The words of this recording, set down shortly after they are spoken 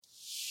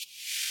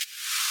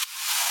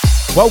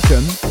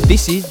Welcome,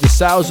 this is the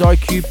Sales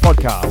IQ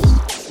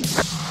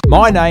Podcast.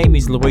 My name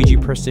is Luigi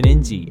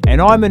Prestinenzi,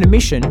 and I'm on a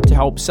mission to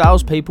help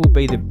salespeople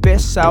be the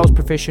best sales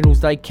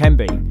professionals they can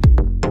be.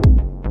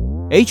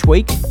 Each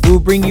week, we'll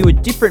bring you a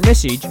different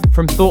message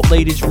from thought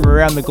leaders from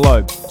around the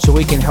globe so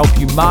we can help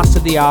you master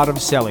the art of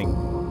selling.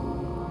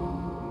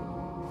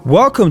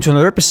 Welcome to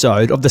another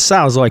episode of the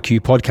Sales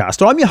IQ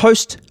Podcast. I'm your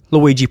host,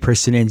 Luigi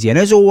Prestinenzi, and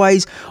as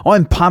always,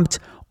 I'm pumped,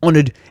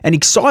 honoured and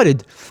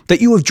excited that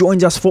you have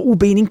joined us for what will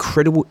be an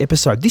incredible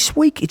episode. This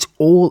week, it's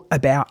all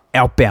about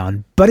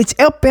outbound, but it's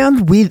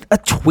outbound with a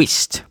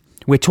twist.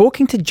 We're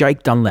talking to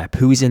Jake Dunlap,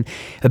 who is a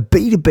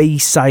B2B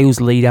sales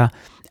leader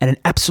and an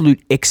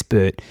absolute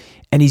expert,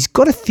 and he's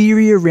got a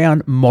theory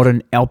around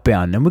modern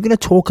outbound, and we're going to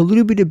talk a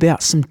little bit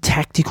about some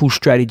tactical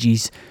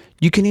strategies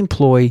you can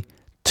employ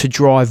to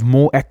drive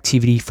more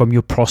activity from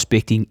your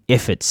prospecting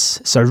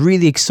efforts. So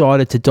really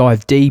excited to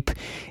dive deep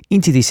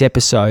into this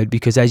episode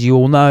because, as you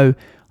all know,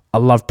 I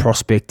love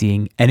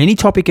prospecting, and any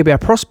topic about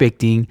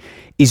prospecting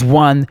is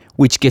one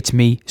which gets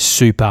me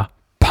super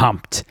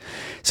pumped.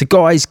 So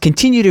guys,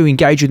 continue to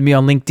engage with me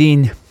on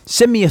LinkedIn.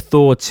 Send me your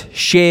thoughts,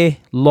 share,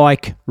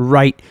 like,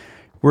 rate,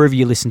 wherever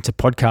you listen to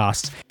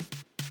podcasts.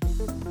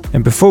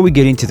 And before we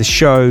get into the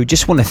show,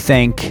 just want to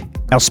thank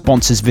our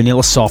sponsors,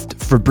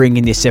 VanillaSoft, for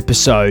bringing this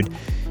episode.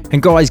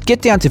 And guys,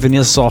 get down to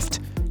VanillaSoft,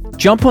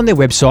 jump on their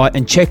website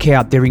and check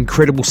out their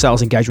incredible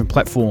sales engagement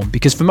platform.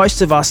 Because for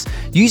most of us,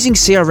 using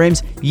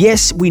CRMs,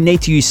 yes, we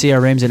need to use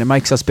CRMs and it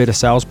makes us better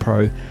sales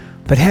pro.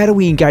 But how do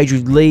we engage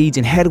with leads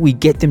and how do we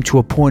get them to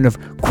a point of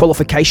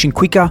qualification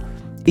quicker?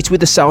 It's with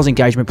the sales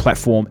engagement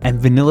platform,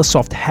 and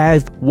VanillaSoft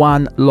have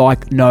one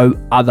like no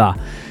other.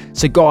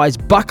 So guys,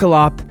 buckle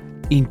up,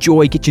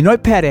 enjoy, get your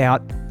notepad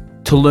out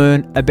to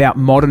learn about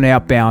modern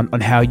outbound on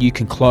how you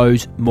can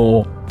close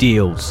more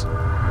deals.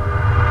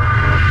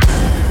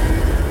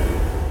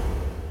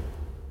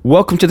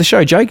 Welcome to the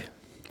show, Jake.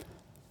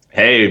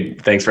 Hey,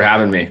 thanks for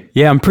having me.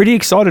 Yeah, I'm pretty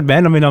excited,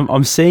 man. I mean,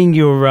 I'm seeing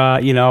your,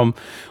 I'm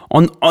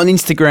on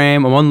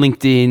Instagram, I'm on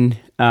LinkedIn.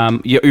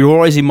 You're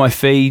always in my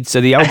feed,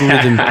 so the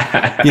algorithm,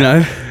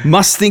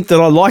 must think that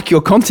I like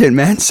your content,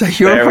 man. So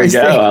you're there always we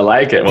go. there. I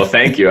like it. Well,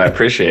 thank you. I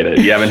appreciate it.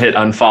 You haven't hit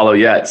unfollow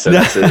yet, so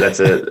that's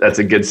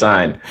a good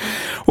sign.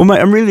 Well, mate,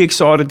 I'm really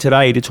excited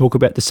today to talk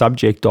about the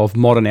subject of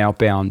modern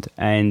outbound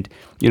and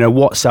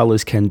what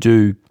sellers can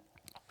do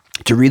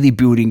to really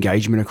build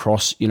engagement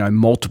across,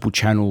 multiple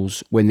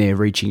channels when they're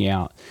reaching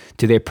out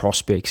to their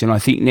prospects. And I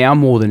think now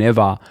more than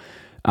ever,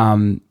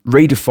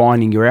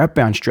 redefining your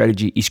outbound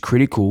strategy is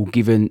critical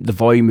given the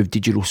volume of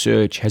digital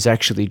search has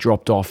actually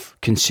dropped off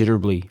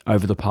considerably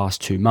over the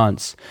past 2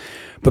 months.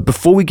 But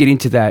before we get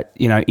into that,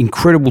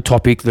 incredible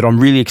topic that I'm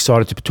really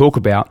excited to talk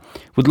about,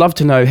 would love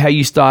to know how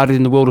you started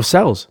in the world of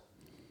sales.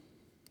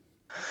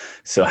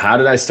 So how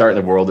did I start in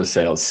the world of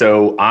sales?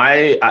 So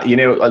I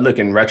look,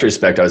 in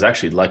retrospect, I was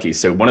actually lucky.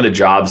 So one of the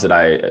jobs that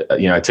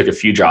I took a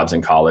few jobs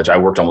in college. I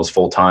worked almost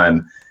full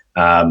time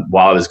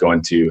while I was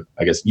going to,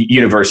 I guess,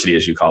 university,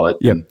 as you call it,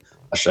 in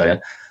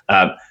Australia.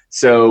 I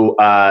did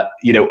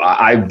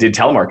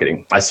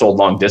telemarketing. I sold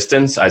long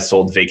distance. I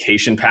sold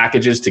vacation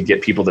packages to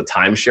get people to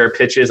timeshare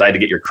pitches. I had to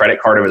get your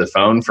credit card over the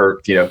phone for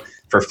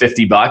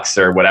 $50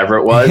 or whatever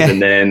it was.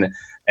 and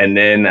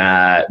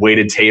then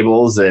waited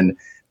tables. And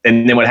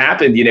then what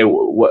happened,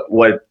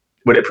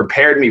 what it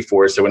prepared me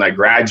for. So when I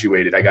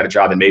graduated, I got a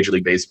job in Major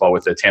League Baseball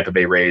with the Tampa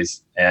Bay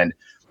Rays, and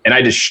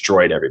I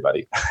destroyed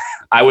everybody.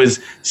 I was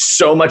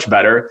so much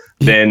better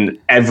than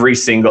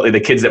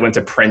the kids that went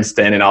to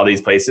Princeton and all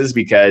these places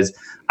because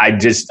I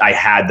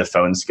had the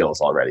phone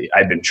skills already.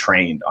 I'd been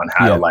trained on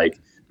how to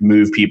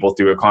move people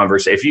through a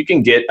conversation. If you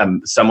can get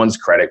someone's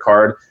credit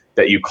card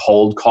that you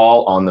cold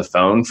call on the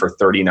phone for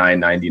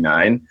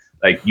 $39.99,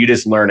 you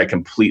just learn a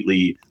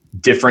completely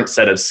different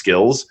set of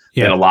skills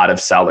than a lot of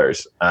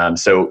sellers.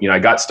 I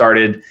got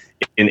started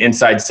in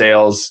inside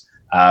sales,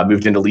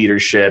 moved into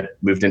leadership,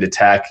 moved into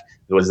tech.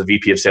 It was the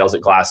VP of sales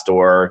at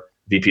Glassdoor,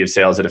 VP of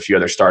sales at a few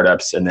other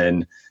startups. And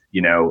then,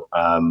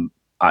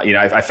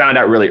 I found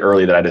out really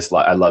early that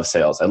I love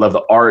sales. I love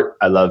the art.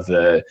 I love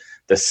the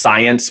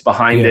science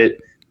behind it.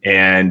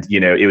 And,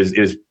 it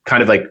was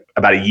kind of like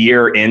about a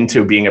year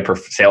into being a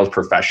sales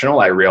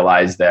professional, I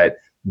realized that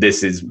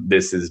this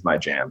is my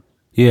jam.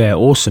 Yeah,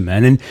 awesome,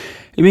 man. And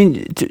I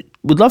mean,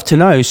 would love to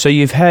know. So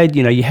you've had,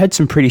 you had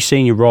some pretty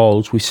senior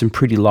roles with some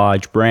pretty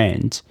large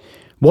brands.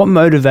 What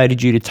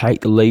motivated you to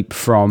take the leap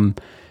from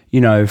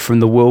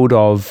the world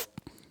of,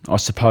 I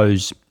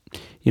suppose,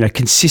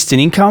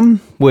 consistent income,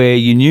 where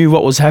you knew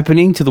what was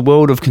happening, to the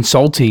world of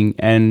consulting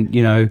and,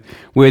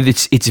 where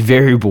it's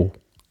variable?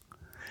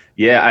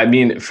 Yeah, I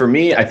mean, for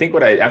me, I think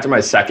after my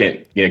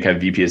second, kind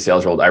of VP of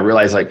sales role, I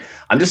realized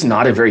I'm just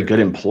not a very good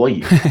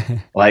employee.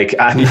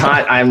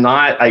 I'm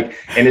not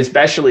and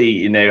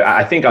especially,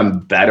 I think I'm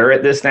better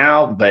at this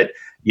now, but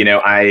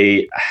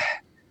I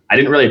I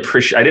didn't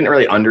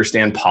really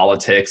understand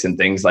politics and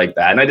things like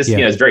that. And I just, you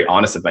know, was very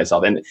honest with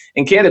myself. And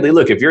candidly,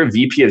 look, if you're a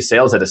VP of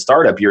sales at a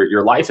startup,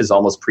 your life is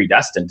almost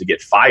predestined to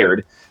get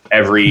fired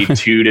every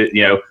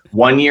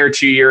 1 year,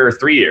 2 year, or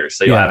 3 years.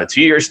 So you'll have a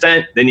 2-year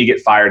stint, then you get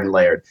fired and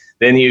layered.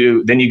 Then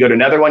you go to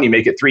another one, you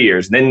make it 3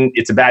 years. Then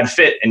it's a bad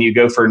fit and you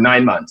go for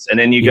 9 months. And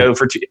then you go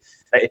for 2.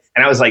 And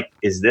I was like,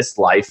 is this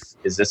life?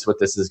 Is this what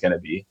this is going to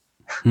be?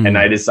 And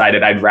I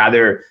decided I'd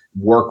rather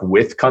work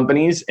with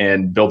companies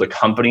and build a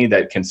company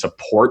that can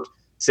support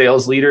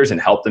sales leaders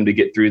and help them to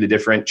get through the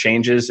different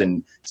changes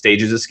and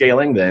stages of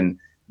scaling than,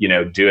 you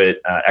know, do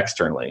it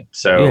externally.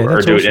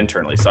 Or do it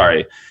internally.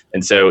 Sorry.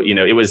 And so, you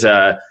know, it was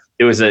a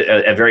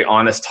very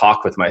honest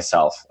talk with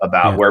myself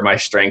about where my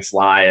strengths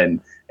lie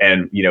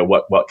and you know,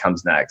 what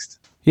comes next.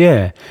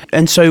 Yeah.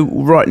 And so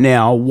right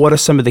now, what are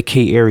some of the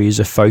key areas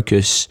of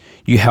focus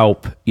you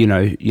help, you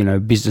know,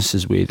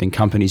 businesses with and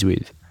companies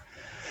with?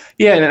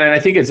 Yeah, and I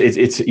think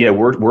it's you know,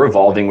 we're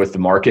evolving with the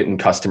market and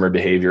customer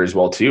behavior as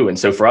well too. And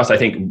so for us, I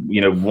think,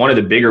 you know, one of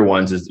the bigger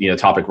ones is, you know,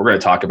 topic we're going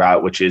to talk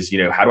about, which is,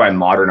 you know, how do I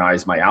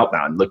modernize my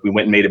outbound? Look, we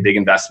went and made a big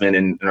investment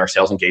in our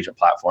sales engagement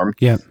platform.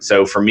 Yeah.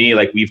 So for me,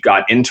 like, we've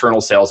got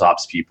internal sales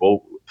ops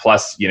people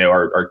plus, you know,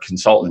 our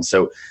consultants.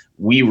 So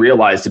we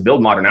realized to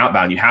build modern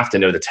outbound, you have to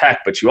know the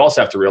tech, but you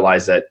also have to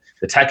realize that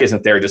the tech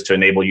isn't there just to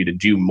enable you to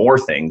do more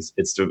things.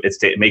 It's to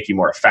make you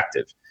more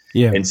effective.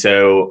 Yeah. And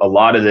so a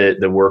lot of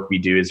the work we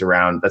do is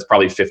around, that's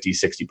probably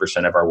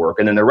 50-60% of our work.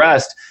 And then the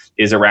rest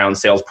is around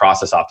sales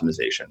process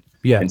optimization.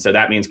 Yeah. And so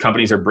that means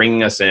companies are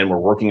bringing us in, we're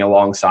working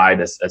alongside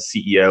a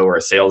CEO or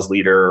a sales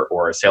leader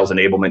or a sales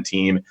enablement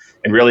team,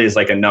 and really is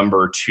like a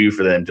number 2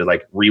 for them to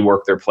like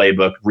rework their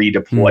playbook,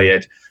 redeploy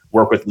it,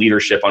 work with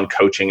leadership on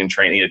coaching and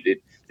training.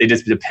 It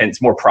just depends,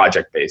 it's more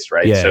project based,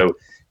 right? Yeah. So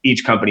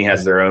each company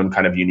has their own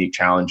kind of unique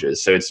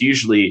challenges. So it's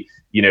usually,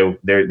 you know,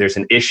 there's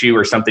an issue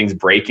or something's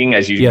breaking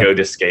as you go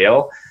to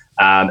scale.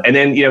 And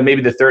then, you know,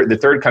 maybe the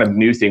third kind of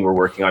new thing we're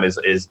working on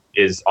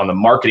is on the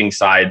marketing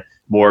side,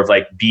 more of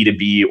like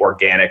B2B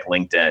organic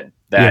LinkedIn,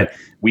 that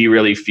we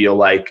really feel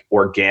like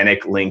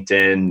organic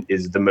LinkedIn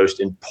is the most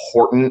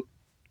important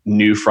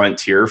new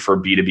frontier for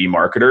B2B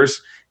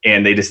marketers.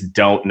 And they just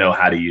don't know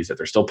how to use it.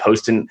 They're still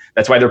posting.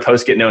 That's why their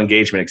posts get no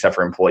engagement except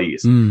for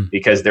employees,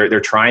 because they're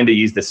trying to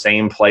use the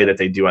same play that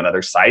they do on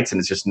other sites, and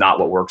it's just not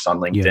what works on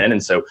LinkedIn. Yeah.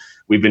 And so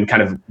we've been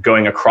kind of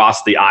going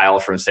across the aisle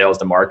from sales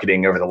to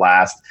marketing over the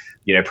last,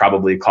 you know,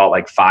 probably call it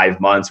like 5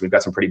 months. We've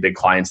got some pretty big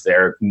clients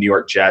there, New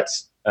York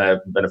Jets,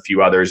 and a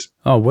few others.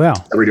 Oh wow!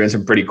 That we're doing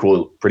some pretty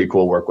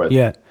cool work with.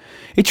 Yeah,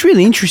 it's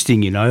really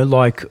interesting. You know,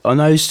 like I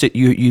noticed that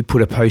you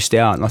put a post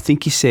out, and I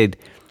think you said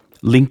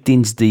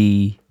LinkedIn's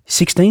the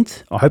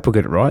 16th, I hope I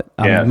get it right,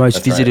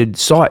 most visited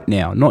site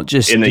now, not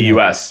just in the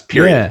US,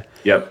 period.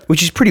 Yeah, yep.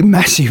 Which is pretty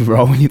massive,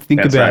 right, when you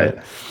think about it.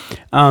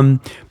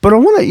 But I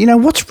want to, you know,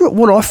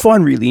 what I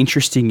find really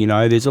interesting, you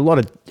know, there's a lot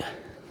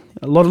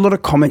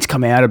of comments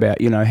come out about,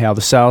 you know, how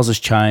the sales has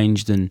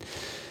changed and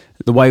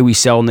the way we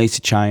sell needs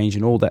to change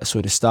and all that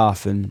sort of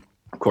stuff. And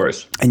of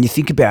course, and you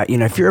think about, you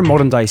know, if you're a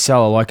modern day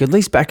seller, like at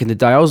least back in the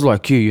day, I was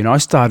like you know, I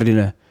started in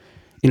a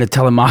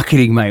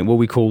telemarketing, mate, what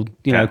we called,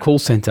 you know, call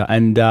center.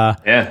 And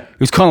it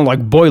was kind of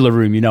like boiler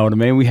room, you know what I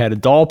mean? We had a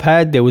dial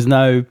pad. There was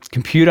no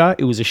computer.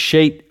 It was a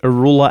sheet, a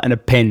ruler, and a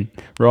pen,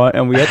 right?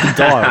 And we had to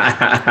dial.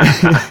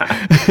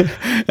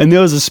 And there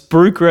was a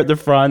spruiker at the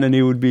front, and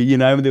it would be, you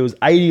know, there was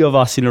 80 of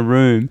us in a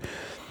room.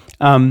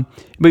 But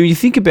when you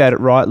think about it,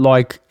 right,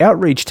 like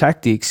outreach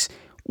tactics,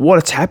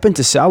 what's happened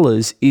to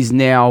sellers is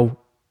now,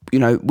 you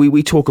know,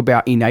 we talk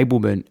about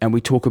enablement and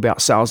we talk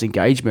about sales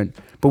engagement,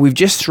 but we've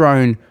just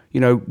thrown, you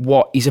know,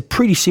 what is a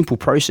pretty simple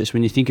process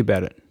when you think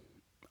about it.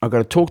 I've got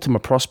to talk to my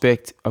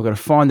prospect. I've got to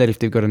find out if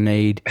they've got a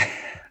need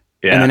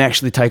and then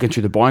actually take them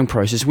through the buying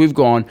process. We've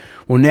gone,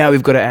 well, now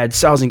we've got to add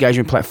sales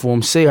engagement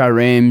platforms,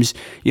 CRMs,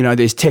 you know,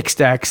 there's tech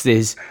stacks,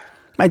 there's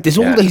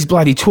all these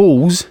bloody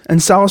tools,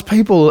 and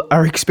salespeople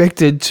are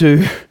expected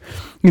to,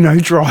 you know,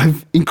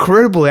 drive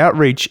incredible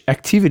outreach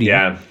activity.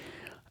 Yeah.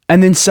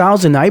 And then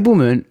sales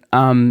enablement,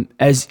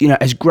 as you know,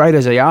 as great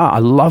as they are, I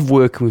love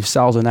working with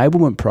sales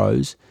enablement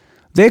pros.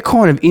 They're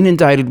kind of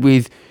inundated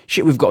with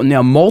shit. We've got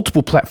now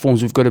multiple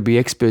platforms we've got to be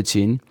experts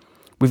in.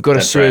 We've got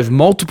to serve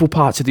multiple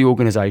parts of the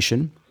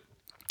organization.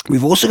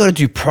 We've also got to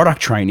do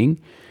product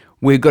training.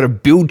 We've got to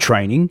build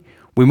training.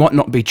 We might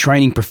not be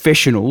training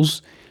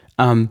professionals.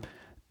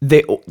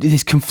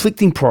 There's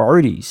conflicting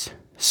priorities.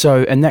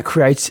 So, and that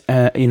creates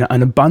you know,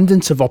 an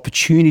abundance of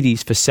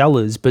opportunities for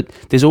sellers, but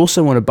there's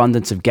also an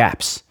abundance of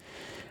gaps.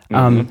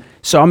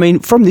 So, I mean,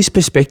 from this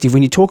perspective,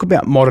 when you talk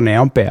about modern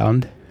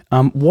outbound,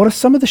 what are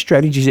some of the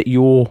strategies that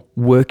you're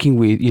working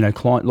with, you know,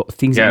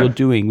 things that you're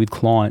doing with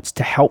clients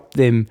to help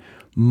them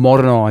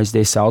modernize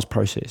their sales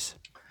process?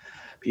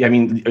 Yeah, I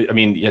mean,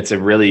 it's a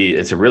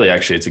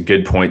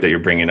good point that you're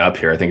bringing up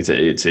here. I think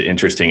it's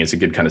a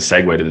good kind of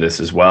segue to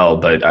this as well.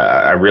 But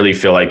I really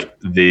feel like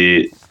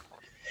the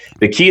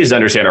key is to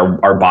understand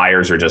our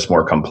buyers are just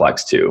more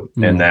complex too.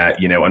 And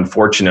that, you know,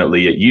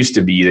 unfortunately it used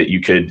to be that you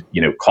could,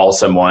 you know, call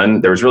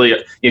someone. There was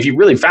really, if you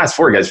really fast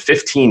forward guys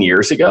 15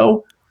 years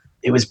ago,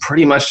 it was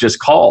pretty much just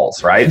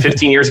calls, right?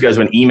 15 years ago is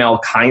when email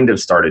kind of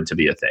started to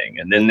be a thing.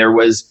 And then there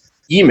was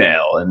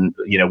email, and,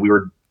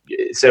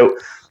 so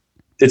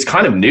it's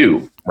kind of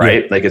new,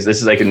 right? Like, this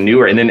is like a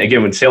newer, and then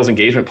again, when sales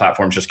engagement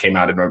platforms just came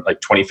out in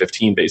like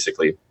 2015,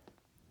 basically.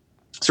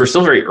 So we're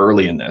still very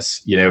early in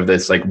this,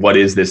 that's like, what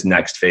is this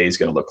next phase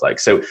going to look like?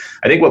 So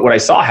I think what I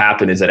saw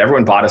happen is that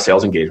everyone bought a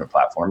sales engagement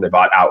platform. They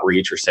bought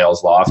Outreach or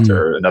SalesLoft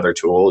or another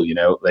tool,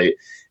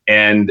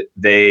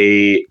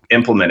 they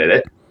implemented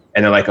it,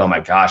 and they're like, oh my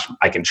gosh,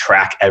 I can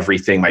track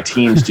everything my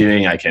team's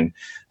doing.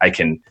 they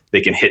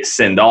can hit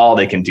send all,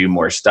 they can do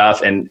more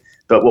stuff.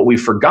 But what we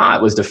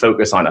forgot was to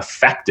focus on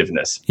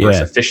effectiveness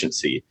versus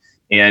efficiency.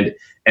 And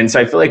so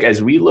I feel like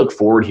as we look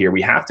forward here,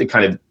 we have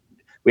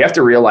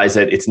to realize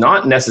that it's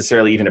not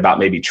necessarily even about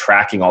maybe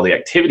tracking all the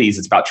activities.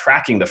 It's about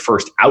tracking the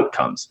first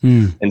outcomes.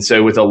 And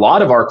so with a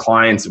lot of our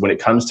clients, when it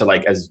comes to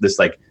like, as this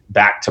like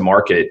back to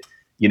market,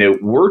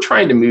 we're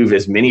trying to move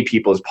as many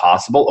people as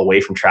possible away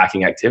from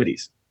tracking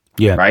activities.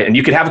 Yeah. Right. And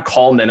you could have a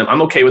call minimum.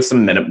 I'm okay with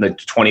some minimum, like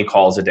 20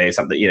 calls a day,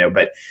 something,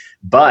 but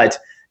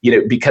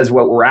because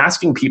what we're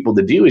asking people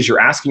to do is you're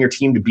asking your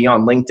team to be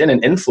on LinkedIn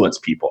and influence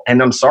people.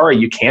 And I'm sorry,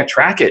 you can't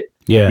track it.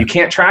 Yeah. You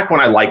can't track when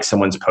I like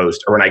someone's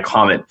post or when I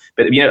comment.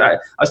 But I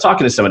was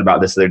talking to someone about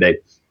this the other day.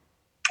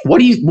 What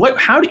do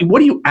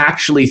you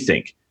actually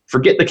think?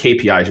 Forget the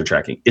KPIs you're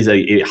tracking, is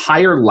a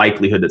higher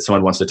likelihood that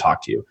someone wants to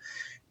talk to you.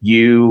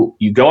 You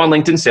go on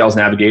LinkedIn Sales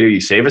Navigator, you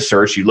save a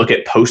search, you look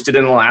at posted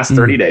in the last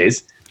 30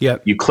 days.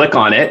 Yep. You click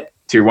on it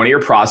to one of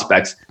your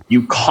prospects,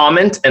 you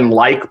comment and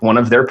like one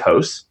of their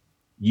posts,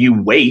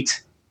 you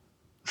wait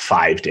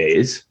 5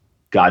 days.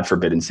 God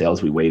forbid in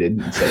sales we waited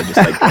instead of just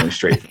like going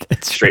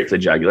straight for the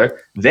jugular.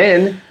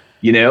 Then,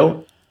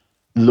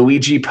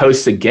 Luigi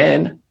posts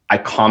again. I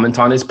comment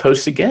on his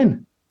posts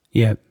again.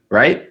 Yeah.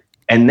 Right.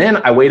 And then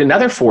I wait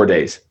another 4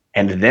 days,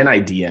 and then I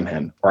DM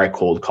him or I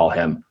cold call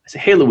him. I say,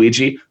 hey,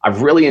 Luigi,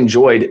 I've really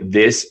enjoyed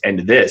this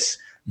and this.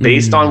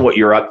 Based on what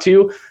you're up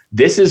to,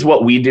 this is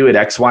what we do at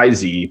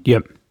XYZ.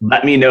 Yep.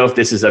 Let me know if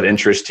this is of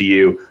interest to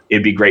you.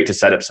 It'd be great to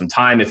set up some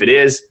time if it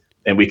is,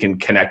 and we can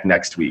connect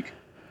next week.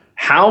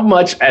 How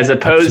much, as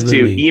opposed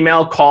to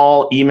email,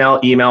 call. You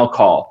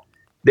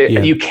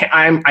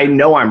can't. I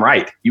know I'm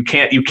right. You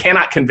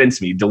cannot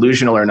convince me,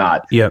 delusional or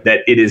not, that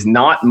it is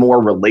not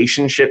more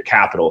relationship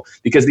capital.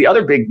 Because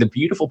the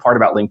beautiful part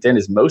about LinkedIn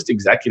is most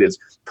executives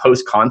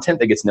post content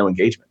that gets no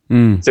engagement.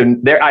 So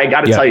I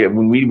got to tell you,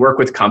 when we work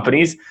with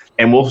companies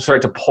and we'll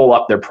start to pull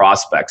up their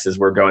prospects as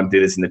we're going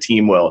through this, and the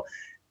team will.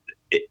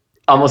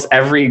 Almost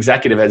every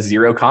executive has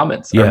 0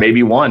 comments, or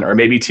maybe 1, or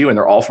maybe 2, and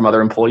they're all from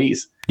other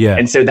employees. Yeah.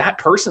 And so that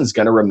person's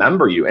going to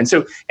remember you. And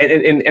so,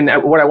 and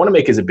what I want to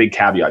make is a big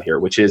caveat here,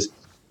 which is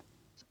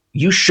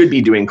you should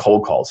be doing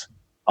cold calls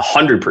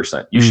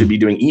 100%. You should be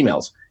doing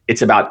emails.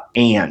 It's about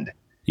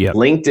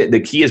LinkedIn. The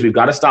key is we've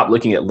got to stop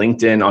looking at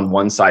LinkedIn on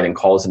one side and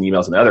calls and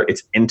emails on the other.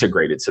 It's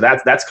integrated. So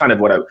that's kind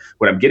of what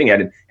I'm getting at.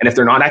 And if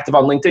they're not active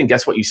on LinkedIn,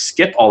 guess what? You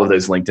skip all of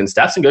those LinkedIn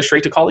steps and go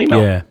straight to call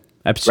email. Yeah.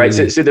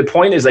 Absolutely. Right. So the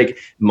point is, like,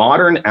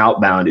 modern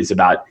outbound is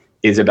about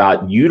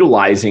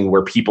utilizing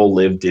where people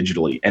live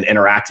digitally and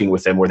interacting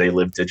with them where they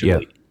live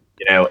digitally.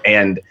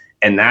 And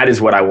that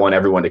is what I want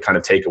everyone to kind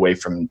of take away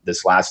from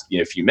this last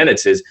few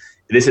minutes is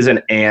this is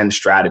an and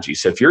strategy.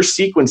 So if your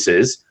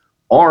sequences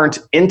aren't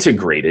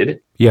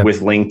integrated with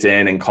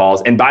LinkedIn and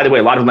calls, and by the way,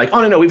 a lot of them like,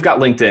 oh no, we've got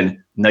LinkedIn.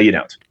 No, you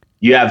don't.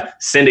 You have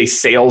send a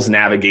Sales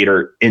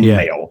Navigator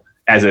email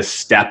as a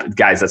step.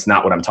 Guys, that's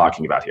not what I'm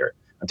talking about here.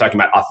 I'm talking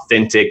about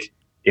authentic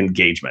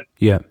engagement,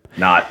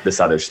 not this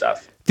other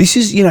stuff. This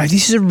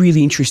is a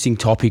really interesting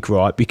topic,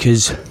 right?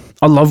 Because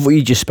I love what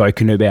you just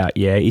spoken about.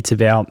 Yeah, it's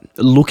about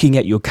looking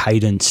at your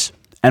cadence,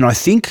 and I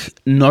think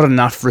not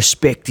enough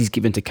respect is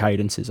given to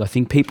cadences. I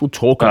think people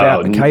talk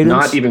about the cadence,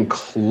 not even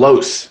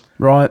close,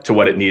 right, to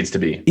what it needs to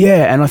be.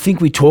 Yeah, and I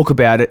think we talk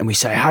about it and we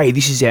say, "Hey,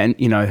 this is," and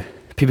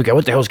people go,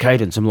 "What the hell's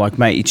cadence?" I'm like,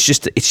 "Mate,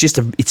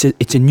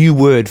 it's a new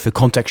word for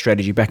contact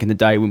strategy." Back in the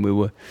day when we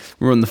were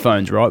on the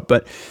phones, right?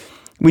 But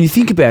when you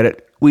think about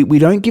it, we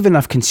don't give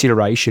enough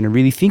consideration and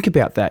really think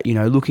about that,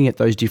 looking at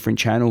those different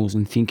channels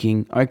and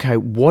thinking, okay,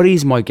 what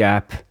is my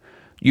gap?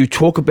 You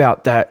talk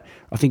about that,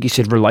 I think you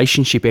said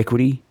relationship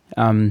equity.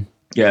 And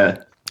I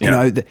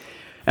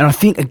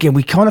think, again,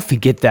 we kind of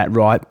forget that,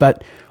 right?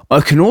 But I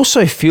can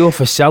also feel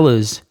for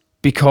sellers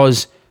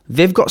because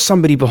they've got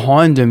somebody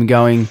behind them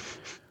going,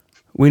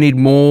 we need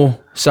more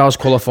sales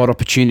qualified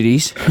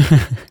opportunities.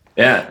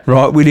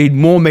 Right? We need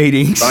more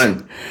meetings.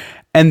 Fine.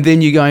 And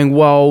then you're going,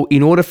 well,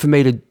 in order for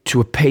me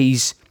to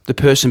appease the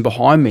person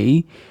behind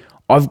me,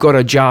 I've got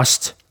to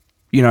just,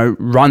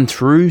 run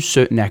through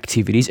certain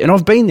activities. And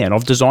I've been there. And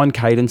I've designed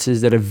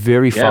cadences that are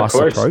very fast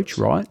approach,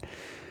 right?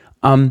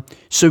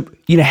 So,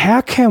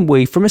 how can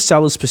we, from a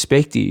seller's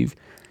perspective,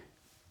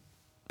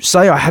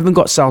 say I haven't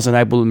got sales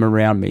enablement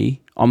around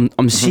me.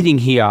 I'm sitting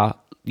here,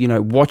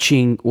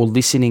 watching or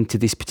listening to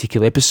this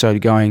particular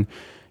episode going,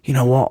 you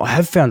know what, I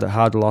have found it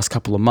hard the last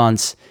couple of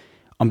months.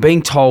 I'm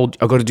being told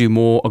I've got to do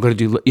more. I've got to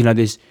do,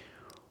 there's,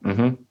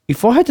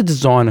 if I had to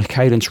design a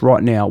cadence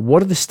right now,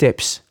 what are the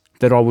steps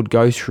that I would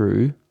go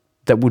through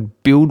that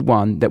would build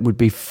one that would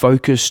be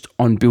focused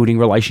on building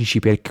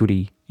relationship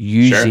equity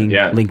using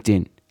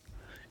LinkedIn?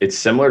 It's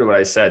similar to what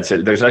I said.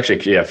 So there's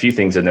actually a few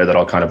things in there that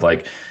I'll kind of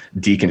like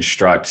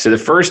deconstruct. So the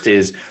first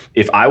is,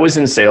 if I was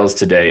in sales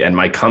today and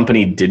my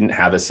company didn't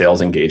have a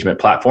sales engagement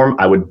platform,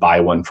 I would buy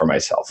one for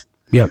myself.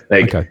 Yeah.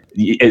 Okay.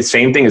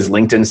 Same thing as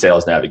LinkedIn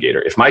Sales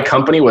Navigator. If my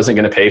company wasn't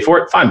going to pay for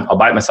it, fine, I'll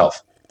buy it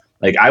myself.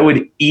 Like I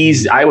would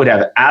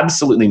have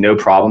absolutely no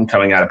problem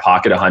coming out of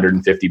pocket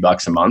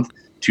 $150 a month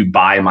to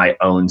buy my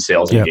own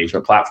sales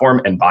engagement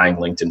platform and buying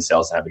LinkedIn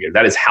Sales Navigator.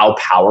 That is how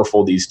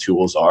powerful these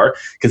tools are,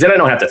 because then I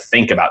don't have to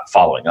think about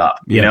following up.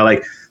 You know,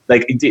 like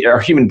our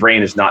human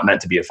brain is not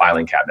meant to be a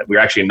filing cabinet. We're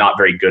actually not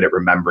very good at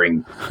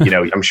remembering. You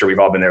know, I'm sure we've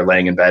all been there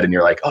laying in bed and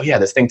you're like, oh yeah,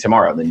 this thing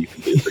tomorrow. And then you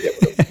completely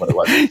forget what it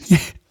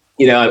was.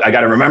 You know, I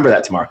got to remember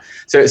that tomorrow.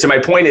 So my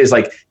point is,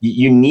 like,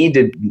 you need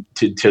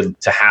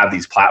to have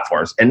these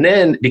platforms. And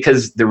then,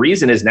 because the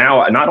reason is,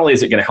 now, not only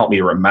is it going to help me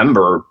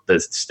remember the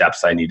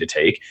steps I need to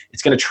take,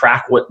 it's going to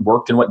track what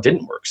worked and what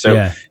didn't work. So,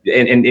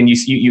 and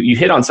you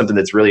hit on something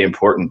that's really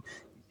important.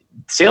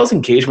 Sales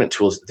engagement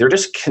tools, they're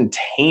just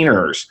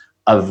containers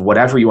of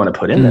whatever you want to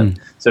put in them.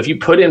 So if you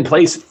put in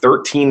place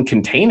 13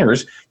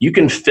 containers, you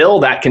can fill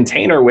that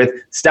container with,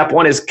 step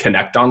one is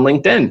connect on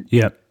LinkedIn.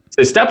 Yep.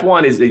 So step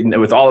one is,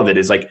 with all of it,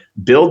 is like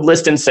build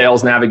LinkedIn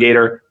Sales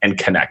Navigator and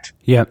connect.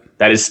 Yep.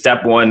 That is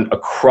step one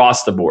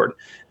across the board.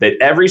 That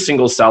every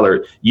single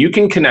seller, you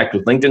can connect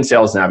with LinkedIn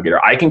Sales Navigator.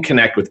 I can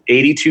connect with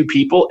 82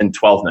 people in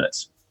 12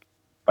 minutes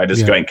by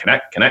just going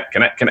connect.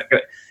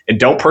 And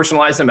don't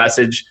personalize the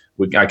message.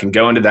 I can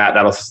go into that.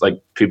 That'll,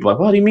 like, people are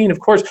like, what do you mean? Of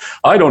course,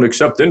 I don't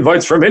accept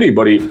invites from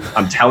anybody.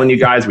 I'm telling you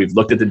guys, we've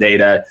looked at the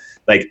data.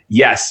 Like,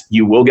 yes,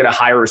 you will get a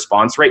higher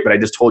response rate, but I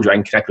just told you I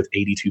can connect with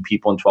 82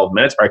 people in 12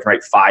 minutes, or I can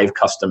write 5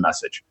 custom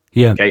message.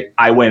 Yeah. Okay.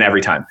 I win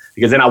every time,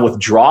 because then I'll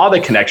withdraw the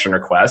connection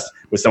request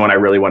with someone I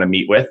really want to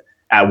meet with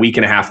a week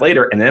and a half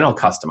later, and then I'll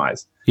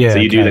customize. So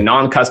you do the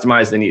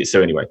non-customized, then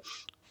so anyway.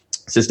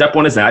 So step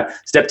one is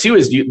that. Step two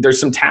is there's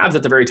some tabs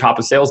at the very top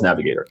of Sales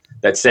Navigator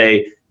that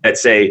say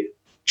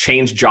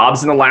change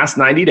jobs in the last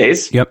 90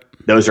 days. Yep.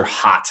 Those are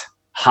hot.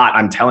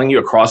 I'm telling you,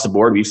 across the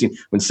board, we've seen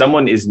when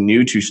someone is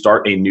new to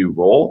start a new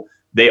role,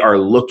 they are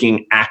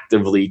looking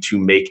actively to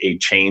make a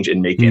change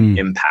and make an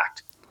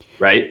impact,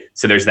 right?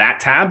 So there's that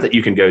tab that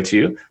you can go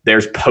to.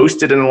 There's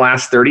posted in the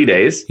last 30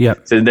 days.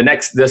 Yep.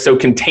 So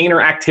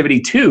container activity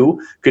 2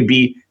 could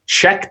be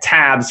check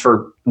tabs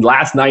for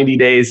last 90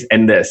 days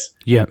and this.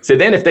 Yeah. So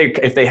then if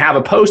they have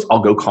a post,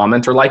 I'll go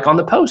comment or like on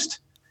the post.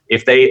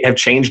 If they have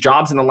changed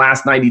jobs in the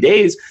last 90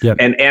 days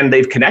and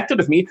they've connected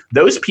with me,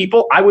 those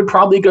people I would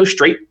probably go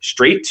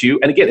straight to.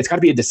 And again, it's got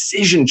to be a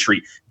decision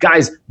tree.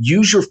 Guys,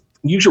 use your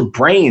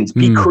brains.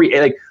 Be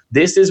creative. Like,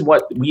 this is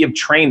what we have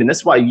trained, and this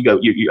is why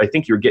I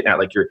think you're getting at,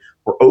 like,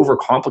 we're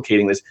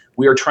overcomplicating this.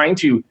 We are trying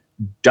to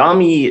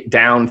dummy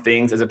down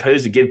things as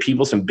opposed to give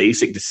people some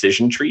basic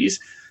decision trees,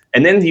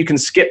 and then you can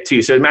skip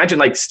to. So imagine,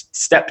 like,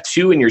 step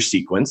 2 in your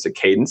sequence, the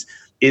cadence,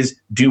 is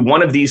do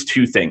one of these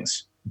 2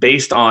 things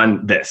based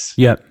on this.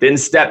 Then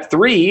step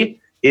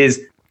 3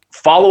 is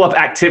follow-up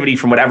activity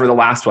from whatever the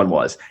last one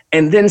was.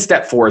 And then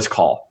step 4 is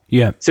call.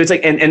 So it's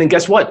like, and then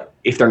guess what?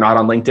 If they're not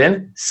on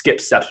LinkedIn,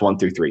 skip steps 1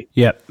 through 3.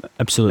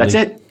 Absolutely. That's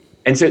it.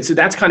 And so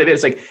that's kind of it.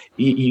 It's like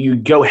you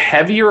go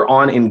heavier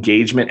on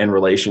engagement and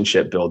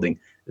relationship building,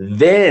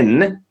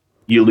 then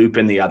you loop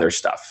in the other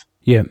stuff.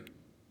 You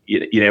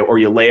know, or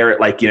you layer it,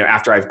 like, you know,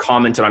 after I've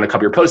commented on a couple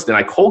of your posts, then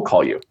I cold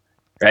call you,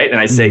 right? And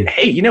I say,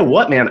 hey, you know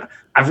what, man?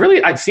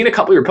 I've seen a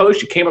couple of your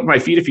posts. You came up my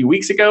feed a few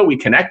weeks ago. We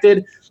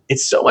connected.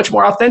 It's so much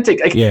more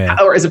authentic. Like,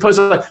 or as opposed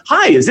to, like,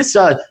 hi, is this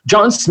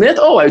John Smith?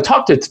 Oh, I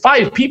talked to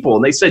 5 people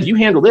and they said you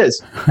handle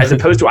this. As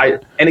opposed to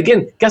and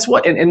again, guess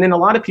what? And then a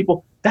lot of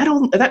people,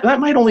 that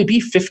might only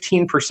be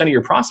 15% of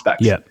your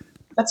prospects.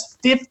 That's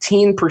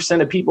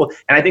 15% of people.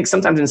 And I think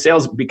sometimes in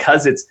sales,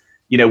 because it's,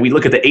 you know, we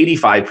look at the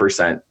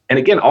 85%. And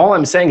again, all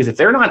I'm saying is, if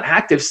they're not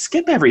active,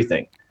 skip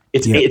everything.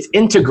 It's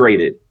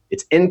integrated.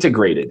 It's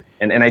integrated.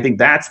 And I think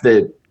that's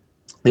the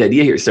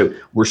idea here. So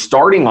we're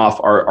starting off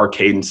our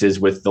cadences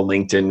with the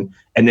LinkedIn,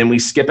 and then we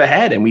skip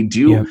ahead and we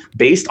do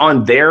based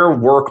on their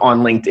work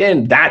on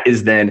LinkedIn. That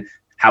is then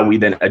how we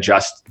then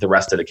adjust the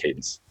rest of the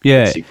cadence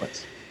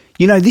sequence.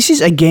 You know, this is,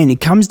 again, it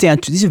comes down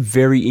to, this is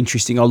very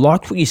interesting. I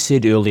liked what you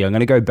said earlier. I'm going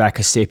to go back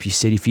a step. You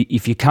said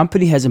if your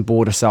company hasn't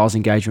bought a sales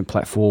engagement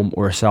platform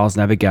or a sales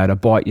navigator,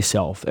 buy it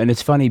yourself. And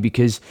it's funny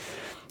because,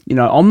 you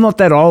know, I'm not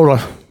that old.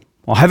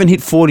 I haven't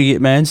hit 40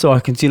 yet, man. So I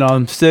can, you know,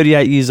 I'm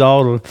 38 years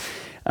old.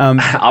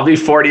 I'll be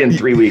 40 in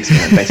 3 weeks,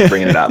 man. Thanks for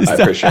bringing it up. I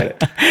appreciate it.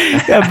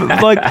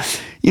 But like,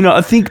 you know,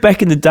 I think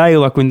back in the day,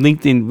 like when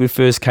LinkedIn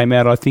first came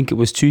out, I think it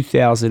was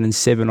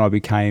 2007.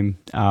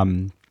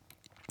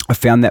 I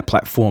found that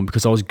platform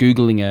because I was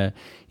Googling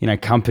a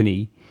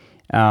company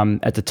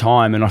at the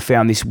time, and I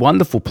found this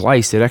wonderful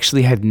place that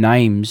actually had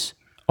names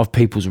of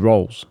people's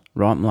roles.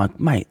 Right, I'm like,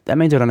 mate, that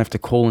means I don't have to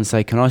call and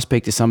say, can I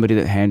speak to somebody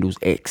that handles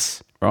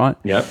X? Right.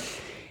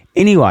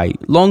 Anyway,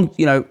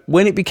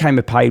 when it became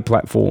a paid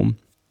platform,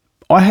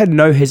 I had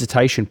no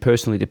hesitation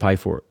personally to pay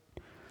for it.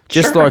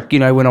 Just Sure. like,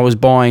 when I was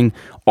buying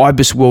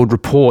IBIS World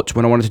reports,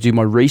 when I wanted to do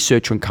my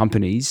research on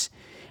companies,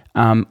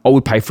 I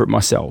would pay for it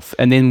myself.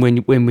 And then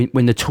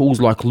when the tools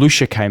like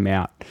Lucia came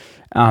out,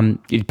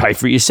 you'd pay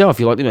for it yourself.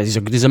 You're like, this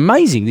is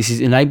amazing. This is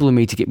enabling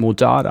me to get more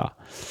data.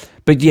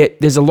 But yet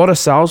there's a lot of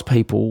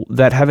salespeople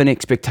that have an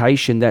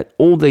expectation that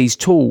all these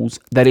tools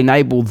that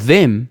enable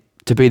them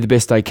to be the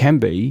best they can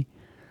be,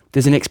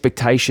 there's an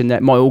expectation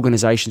that my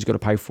organization's got to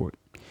pay for it.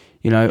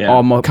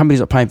 My company's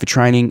not paying for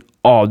training.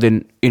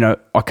 Then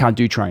I can't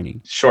do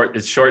training.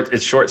 It's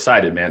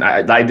short-sighted, man.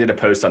 I did a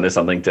post on this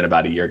on LinkedIn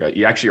about a year ago.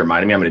 You actually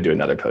reminded me. I'm going to do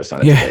another post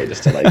on it today,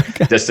 just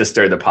to just to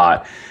stir the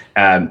pot.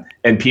 And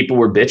people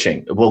were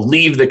bitching. Well,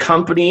 leave the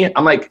company.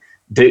 I'm like,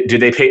 do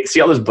they pay? See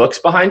all those books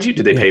behind you?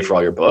 Do they pay for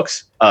all your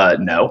books?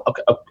 No.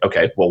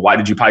 Okay. Well, why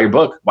did you buy your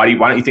book? Why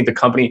don't you think the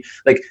company,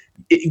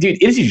 dude,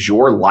 it is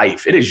your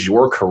life. It is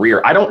your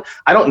career. I don't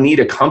need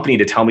a company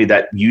to tell me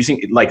that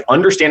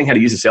understanding how to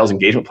use a sales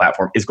engagement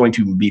platform is going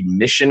to be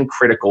mission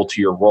critical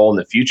to your role in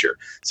the future.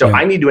 So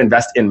I need to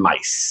invest in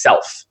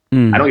myself.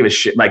 I don't give a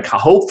shit.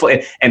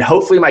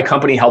 Hopefully my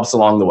company helps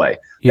along the way.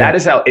 Yeah. That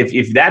is how,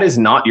 if that is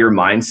not your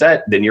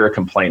mindset, then you're a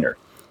complainer.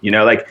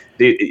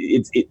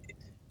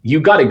 You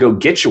got to go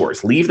get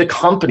yours, leave the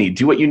company,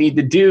 do what you need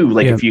to do.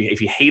 If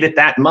you hate it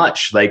that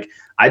much,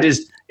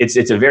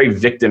 it's a very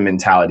victim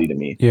mentality to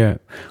me. Yeah.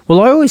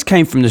 Well, I always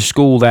came from the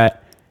school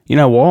that,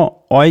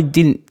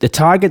 the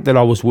target that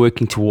I was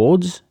working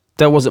towards,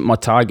 that wasn't my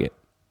target,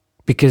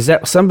 because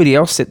somebody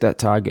else set that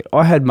target.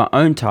 I had my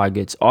own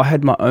targets. I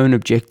had my own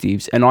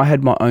objectives, and I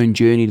had my own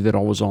journey that I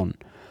was on.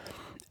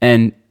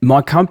 And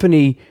my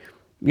company,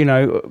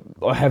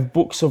 I have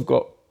books. I've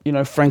got,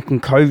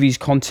 Franklin Covey's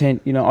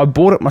content. I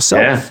bought it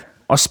myself. Yeah.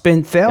 I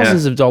spent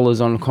thousands of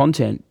dollars on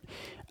content,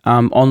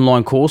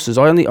 online courses.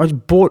 I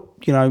bought,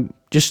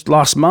 just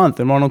last month,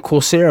 and on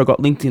Coursera, I got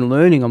LinkedIn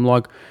Learning. I'm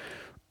like,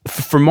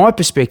 from my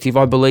perspective,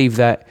 I believe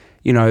that,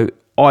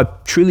 I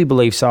truly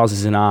believe sales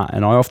is an art,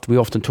 and we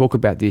often talk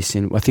about this,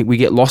 and I think we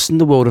get lost in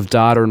the world of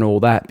data and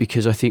all that,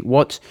 because I think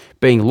what's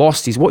being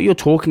lost is what you're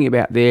talking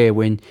about there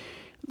when,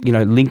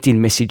 LinkedIn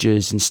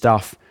messages and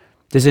stuff.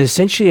 There's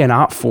essentially an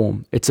art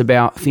form. It's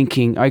about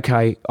thinking,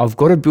 okay, I've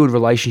got to build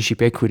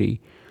relationship equity.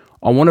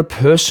 I want to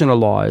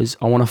personalize.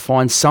 I want to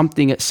find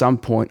something at some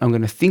point. I'm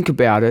going to think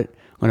about it.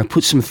 I'm going to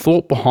put some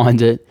thought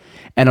behind it.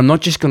 And I'm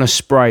not just going to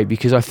spray,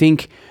 because I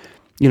think,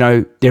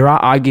 there are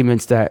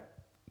arguments that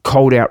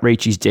cold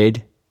outreach is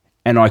dead.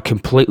 And I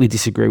completely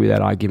disagree with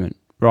that argument,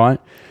 right?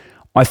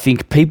 I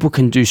think people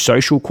can do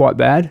social quite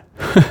bad.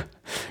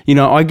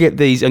 I get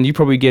these, and you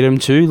probably get them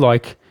too,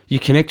 you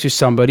connect with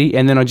somebody,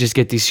 and then I just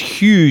get this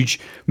huge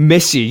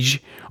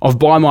message of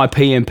buy my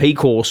PMP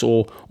course,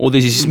 or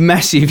there's this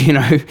massive,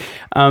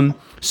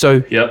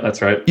 So yeah,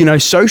 that's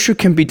right. Social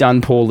can be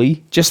done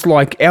poorly, just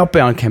like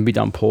outbound can be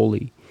done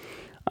poorly.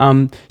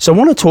 So I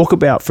want to talk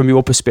about, from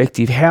your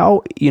perspective,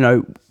 how,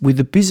 with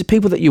the business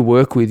people that you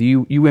work with,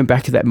 you went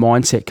back to that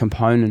mindset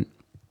component.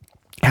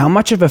 How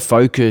much of a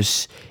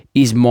focus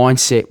is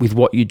mindset with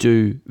what you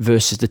do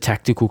versus the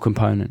tactical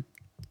component?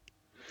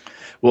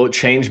 Well,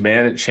 change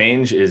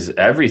is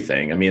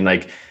everything. I mean,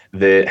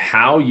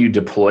 how you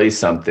deploy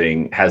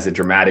something has a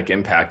dramatic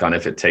impact on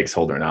if it takes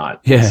hold or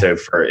not. Yeah. So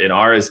in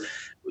ours,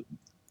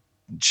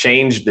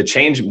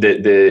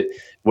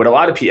 what a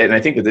lot of people, and I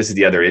think that this is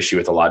the other issue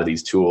with a lot of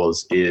these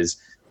tools, is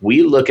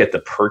we look at the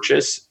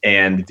purchase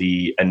and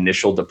the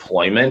initial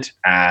deployment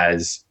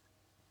as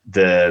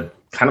the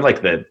kind of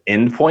like the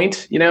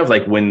endpoint,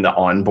 when the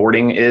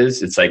onboarding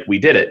is, it's like, we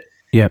did it.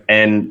 Yeah.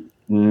 And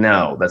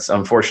no, that's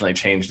unfortunately,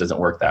 change doesn't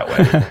work that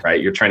way,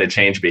 right? You're trying to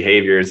change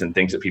behaviors and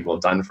things that people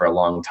have done for a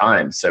long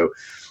time. So,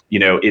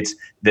 it's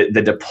the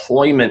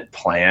deployment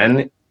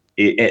plan,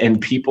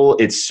 and people,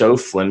 it's so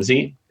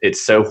flimsy.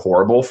 It's so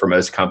horrible for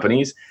most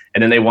companies.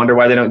 And then they wonder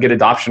why they don't get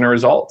adoption or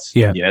results.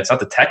 Yeah. It's not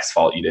the tech's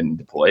fault you didn't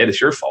deploy it.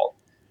 It's your fault,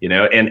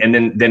 and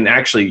then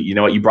actually,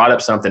 what, you brought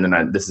up something,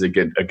 and this is a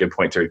good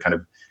point to kind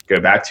of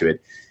go back to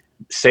it.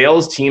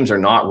 Sales teams are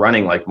not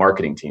running like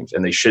marketing teams,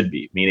 and they should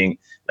be, meaning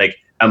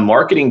a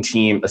marketing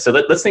team. So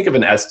let's think of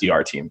an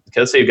SDR team. Okay,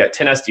 let's say you've got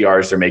 10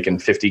 SDRs, they're making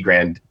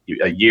 $50,000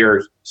 a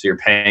year. So you're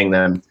paying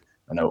them,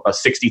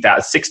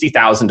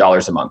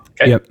 $60,000 a month.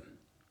 Okay. Yep.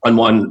 In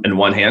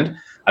one hand,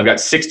 I've got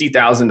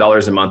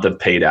 $60,000 a month of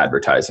paid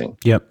advertising.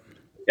 Yep.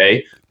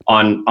 Okay.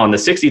 On the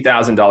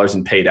 $60,000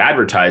 in paid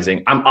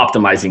advertising, I'm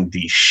optimizing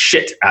the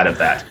shit out of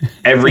that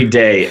every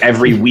day,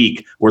 every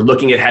week. We're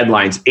looking at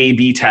headlines,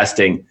 A/B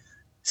testing.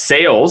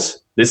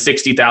 Sales, this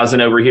 60,000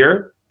 over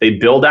here, they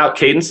build out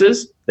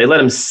cadences. They let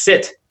them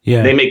sit.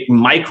 Yeah. They make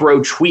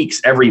micro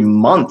tweaks every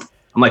month.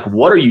 I'm like,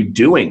 what are you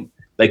doing?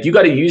 You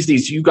got to use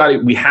these.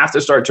 We have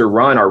to start to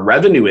run our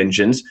revenue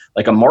engines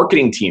like a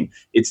marketing team.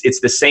 It's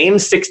the same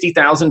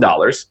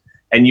 $60,000,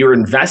 and you're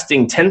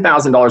investing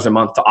 $10,000 a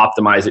month to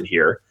optimize it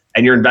here,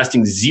 and you're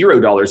investing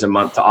 $0 a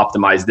month to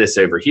optimize this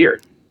over here.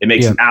 It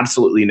makes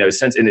absolutely no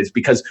sense, and it's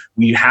because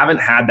we haven't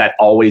had that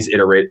always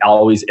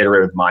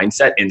iterative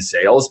mindset in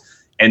sales.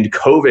 And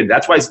COVID,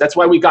 that's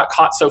why we got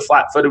caught so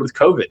flat-footed with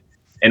COVID.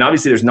 And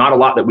obviously there's not a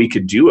lot that we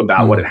could do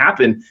about what had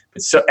happened.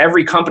 But so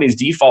every company's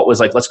default was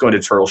like, let's go into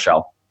turtle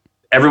shell.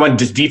 Everyone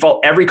just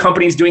default, every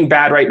company's doing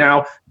bad right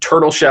now,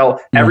 turtle shell,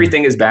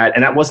 everything is bad.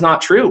 And that was not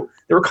true.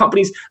 There were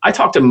companies, I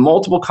talked to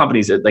multiple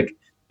companies at like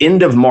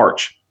end of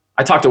March.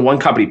 I talked to one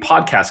company,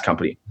 Podcast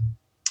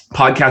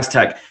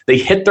Tech. They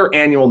hit their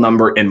annual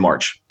number in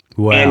March.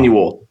 Wow.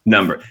 Annual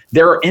number.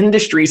 There are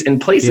industries and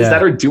places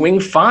that are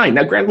doing fine.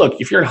 Now, Grant, look,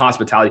 if you're in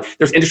hospitality,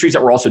 there's industries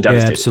that were also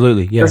devastated. Yeah,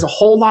 absolutely. Yeah. There's a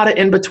whole lot of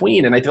in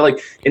between. And I feel like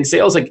in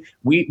sales, like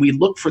we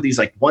look for these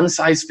like one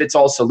size fits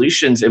all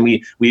solutions, and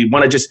we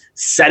want to just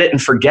set it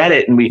and forget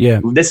it.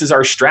 And this is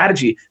our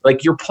strategy.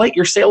 Like your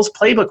sales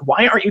playbook.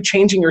 Why aren't you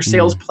changing your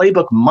sales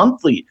playbook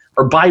monthly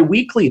or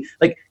bi-weekly?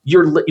 Like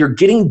you're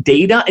getting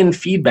data and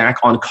feedback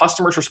on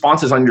customers'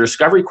 responses on your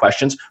discovery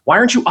questions. Why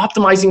aren't you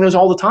optimizing those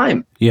all the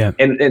time? Yeah.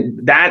 And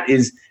that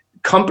is,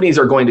 companies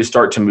are going to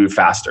start to move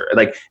faster.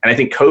 And I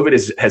think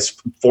COVID has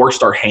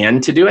forced our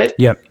hand to do it.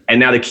 Yep. And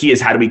now the key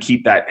is how do we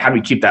keep that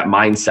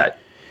mindset?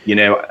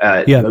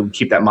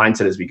 Keep that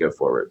mindset as we go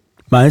forward.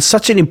 Man, it's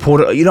such an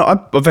important,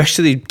 I've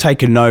actually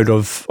taken note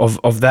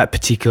of that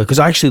particular, because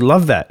I actually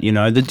love that,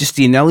 just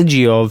the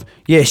analogy of,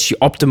 yes, you're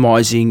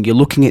optimizing, you're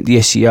looking at the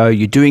SEO,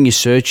 you're doing your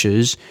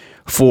searches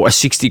for a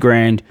 60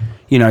 grand,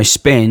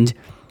 spend,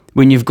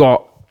 when you've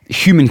got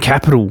human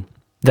capital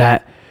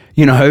that,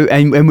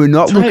 and we're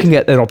not looking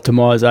at that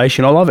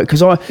optimization. I love it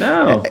because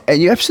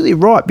and you're absolutely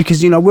right,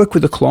 because, I work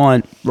with a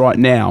client right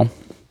now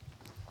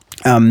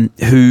who,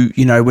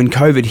 when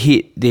COVID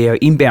hit, their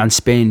inbound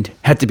spend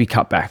had to be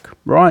cut back,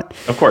 right?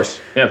 Of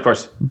course. Yeah, of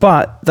course.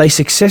 But they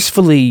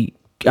successfully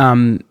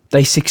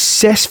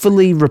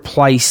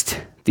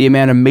replaced the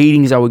amount of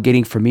meetings they were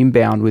getting from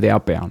inbound with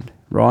outbound,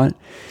 right?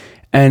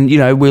 And,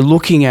 we're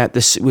looking at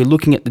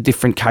the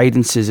different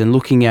cadences and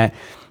looking at,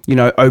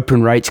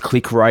 open rates,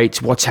 click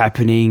rates, what's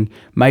happening.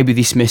 Maybe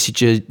this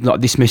message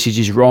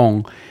is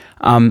wrong.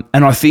 And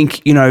I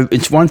think,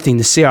 it's one thing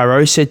the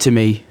CRO said to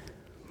me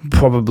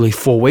probably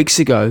 4 weeks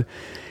ago.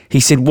 He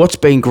said, what's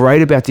been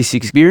great about this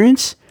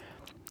experience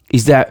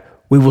is that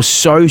we were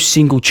so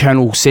single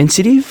channel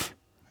sensitive,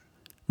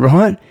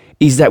 right?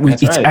 Is that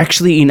it's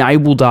actually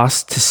enabled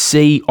us to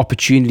see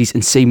opportunities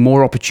and see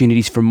more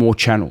opportunities from more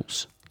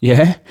channels.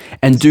 Yeah.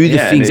 And do the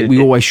things that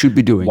we always should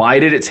be doing. Why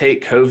did it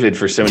take COVID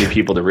for so many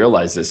people to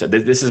realize this?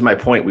 This is my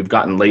point. We've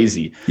gotten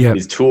lazy. Yeah.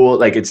 These tools,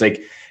 like it's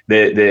like I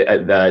did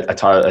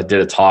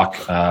a talk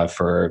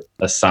for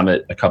a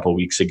summit a couple of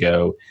weeks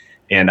ago,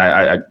 and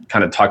I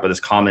kind of talked about this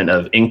comment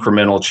of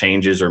incremental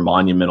changes or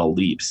monumental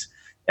leaps.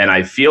 And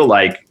I feel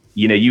like,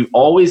 you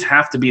always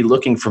have to be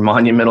looking for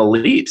monumental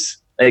leaps.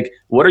 Like,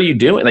 what are you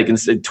doing? Like,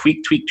 instead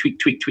tweak.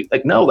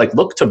 Like, no, like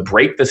look to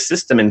break the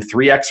system in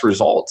 3x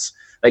results.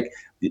 Like,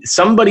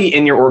 somebody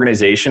in your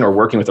organization or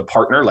working with a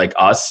partner like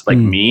us, like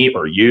me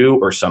or you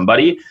or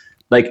somebody,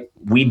 like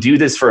we do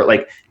this for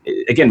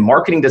again,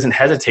 marketing doesn't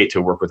hesitate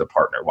to work with a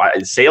partner. Why?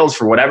 Sales,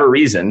 for whatever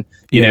reason,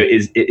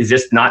 is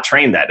just not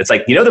trained that. It's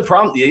like, the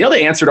problem, the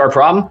answer to our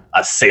problem,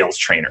 a sales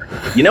trainer.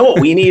 You know what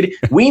we need?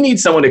 We need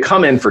someone to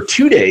come in for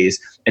 2 days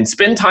and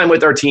spend time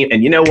with our team.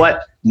 And you know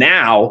what?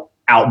 Now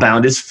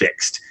outbound is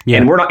fixed. Yeah.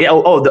 And we're not,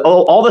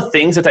 all the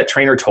things that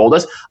trainer told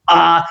us,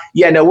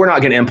 we're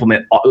not going to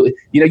implement.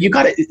 You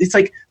got to, it's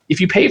like, if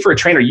you pay for a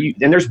trainer,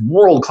 and there's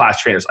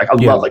world-class trainers. Like I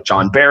love like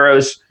John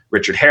Barrows,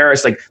 Richard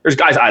Harris. Like there's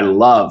guys I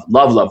love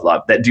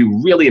that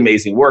do really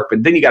amazing work,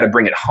 but then you got to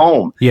bring it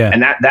home. Yeah.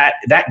 And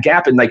that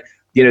gap in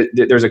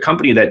there's a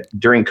company that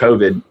during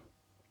COVID,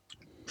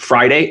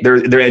 Friday,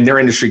 their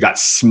industry got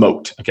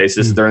smoked. Okay.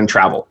 So they're in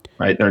travel,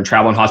 right? They're in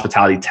travel and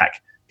hospitality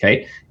tech.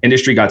 Okay.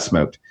 Industry got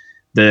smoked.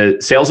 The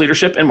sales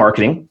leadership and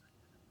marketing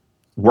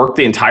worked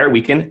the entire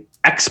weekend,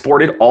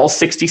 exported all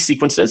 60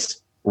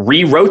 sequences,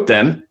 rewrote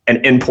them,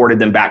 and imported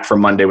them back for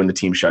Monday when the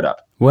team showed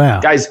up.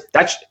 Wow. Guys,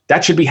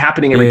 that should be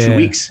happening every 2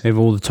 weeks.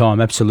 All the time.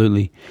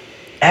 Absolutely.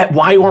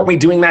 Why aren't we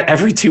doing that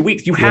every 2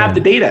 weeks? You have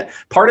the data.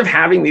 Part of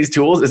having these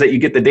tools is that you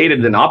get the data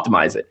to then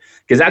optimize it.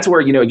 Because that's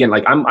where, again,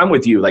 like I'm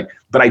with you,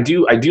 but I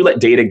do let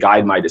data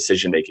guide my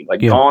decision making.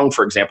 Like Gong,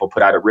 for example,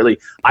 put out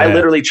I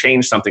literally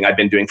changed something I've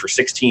been doing for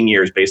 16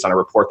 years based on a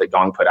report that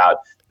Gong put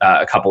out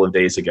a couple of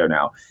days ago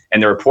now.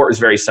 And the report is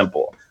very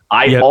simple.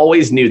 I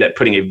always knew that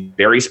putting a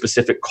very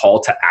specific call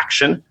to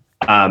action,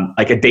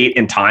 like a date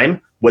and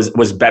time,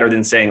 was better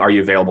than saying, are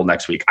you available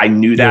next week? I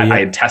knew that. I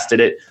had tested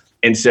it.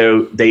 And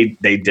so they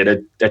did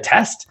a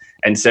test.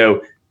 And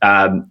so,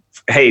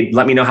 hey,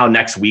 let me know how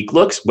next week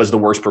looks was the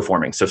worst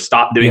performing. So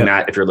stop doing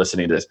that if you're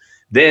listening to this.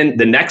 Then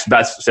the next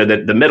best, so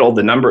that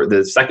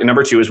the second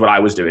number 2 is what I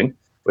was doing,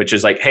 which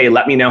is like, hey,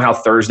 let me know how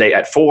Thursday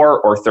at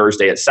 4 or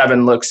Thursday at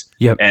 7 looks,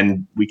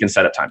 and we can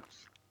set up time.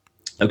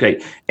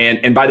 Okay.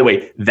 And by the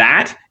way,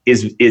 that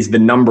is the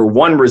number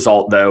 1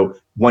 result though,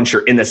 once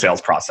you're in the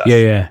sales process.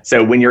 Yeah.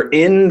 So when you're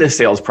in the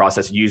sales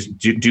process,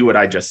 do what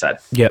I just said.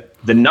 Yep.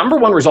 The number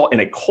 1 result in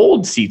a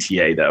cold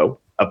CTA though,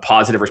 a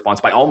positive response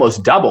by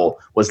almost double,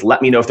 was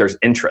let me know if there's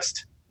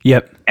interest.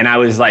 Yep. And I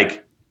was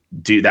like,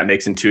 that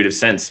makes intuitive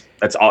sense.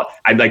 That's all.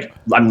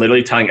 I'm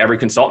literally telling every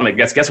consultant, like,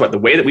 guess what? The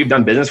way that we've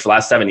done business for the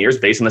last 7 years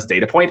based on this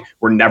data point,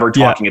 we're never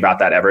talking about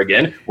that ever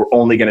again. We're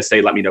only going to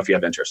say, let me know if you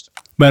have interest.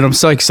 Man, I'm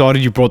so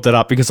excited you brought that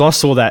up because I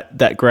saw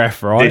that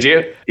graph, right? Did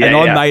you? Yeah, and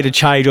I made a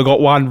change. I got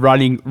one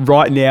running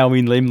right now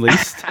in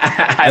Lemlist.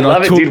 I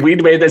love it, dude. We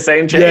made the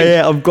same change.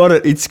 Yeah, I've got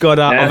it. It's got,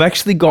 I've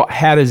actually got,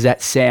 how does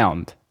that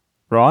sound,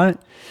 right?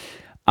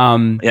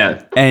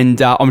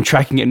 And I'm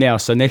tracking it now.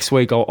 So next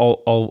week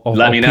I'll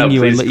let me know.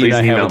 You please, and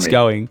let you know how it's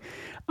going.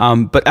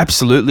 But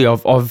absolutely,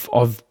 I've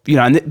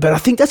but I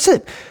think that's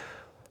it.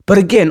 But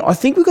again, I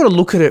think we've got to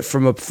look at it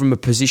from a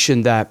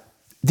position that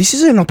this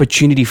is an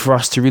opportunity for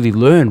us to really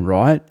learn,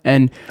 right?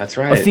 And that's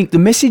right. I think the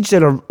message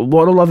that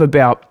what I love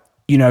about,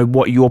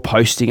 what you're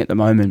posting at the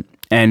moment,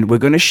 and we're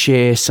going to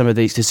share some of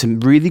these. There's some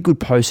really good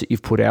posts that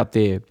you've put out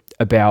there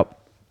about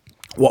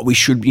what we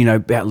should,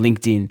 about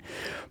LinkedIn.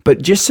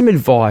 But just some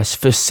advice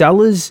for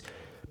sellers,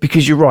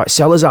 because you're right,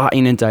 sellers are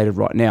inundated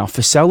right now.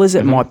 For sellers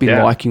that might be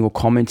liking or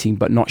commenting,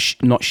 but not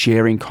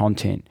sharing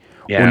content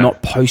or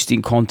not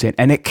posting content.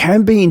 And it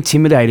can be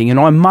intimidating. And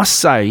I must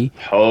say,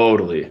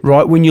 totally,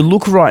 right, when you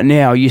look right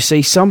now, you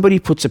see somebody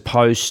puts a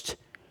post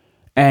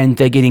and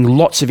they're getting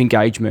lots of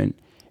engagement.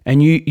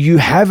 And you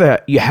have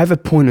a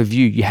point of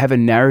view, you have a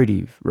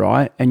narrative,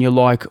 right? And you're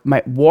like,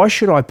 mate, why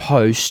should I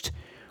post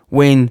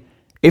when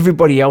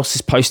everybody else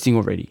is posting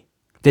already?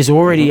 There's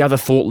already other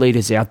thought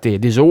leaders out there.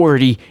 There's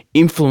already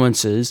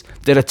influencers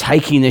that are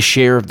taking their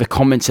share of the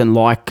comments and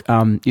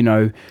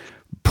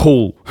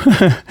pull.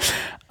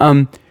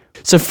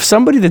 So for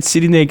somebody that's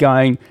sitting there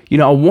going,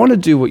 I want to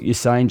do what you're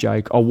saying,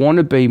 Jake. I want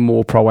to be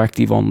more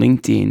proactive on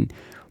LinkedIn,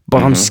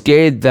 but I'm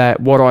scared that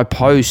what I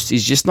post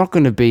is just not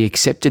going to be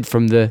accepted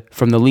from the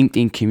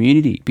LinkedIn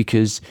community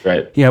because,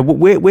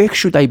 where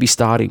should they be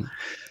starting?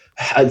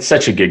 It's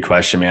such a good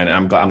question, man.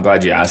 I'm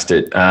glad you asked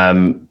it.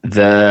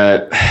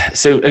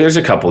 So there's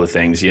a couple of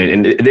things,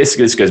 and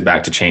this goes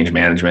back to change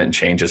management, and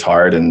change is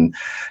hard, and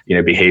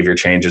behavior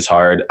change is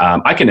hard.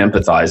 I can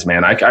empathize,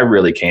 man. I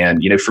really can.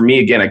 For me,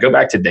 again, I go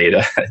back to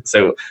data.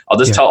 So I'll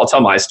just I'll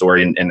tell my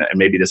story, and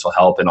maybe this will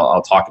help, and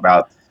I'll talk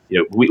about.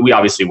 We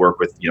obviously work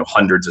with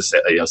hundreds of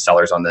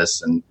sellers on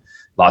this, and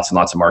lots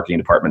of marketing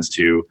departments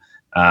too.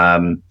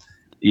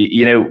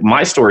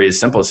 My story is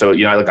simple. So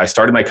I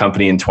started my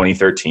company in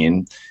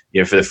 2013.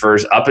 For the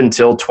first up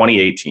until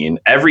 2018,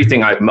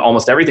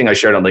 almost everything I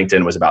shared on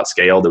LinkedIn was about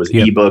scale. There was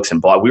ebooks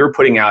and blog. We were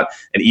putting out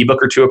an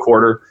ebook or two a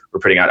quarter. We're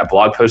putting out a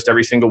blog post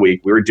every single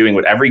week. We were doing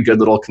what every good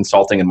little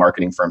consulting and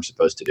marketing firm's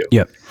supposed to do.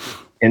 Yep.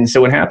 And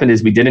so what happened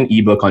is we did an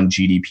ebook on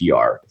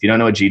GDPR. If you don't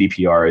know what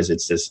GDPR is,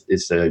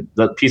 it's a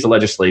piece of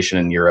legislation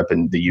in Europe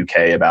and the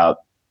UK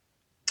about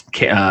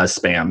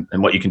spam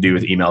and what you can do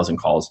with emails and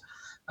calls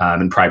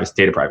and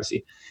data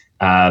privacy.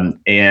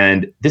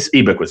 And this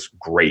ebook was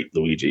great,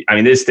 Luigi. I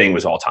mean, this thing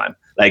was all time.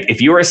 Like if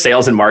you were a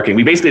sales and marketing,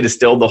 we basically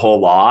distilled the whole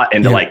law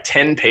into like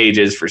 10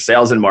 pages for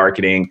sales and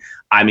marketing.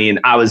 I mean,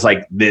 I was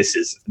like, this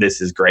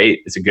is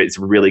great. It's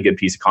a really good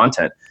piece of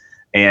content.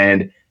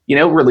 And,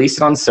 released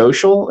it on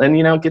social and,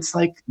 it gets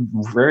like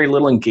very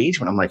little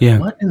engagement. I'm like,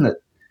 what in the,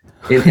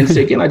 and so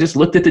again, I just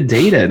looked at the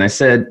data and I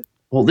said,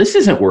 well, this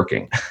isn't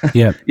working.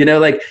 Yeah.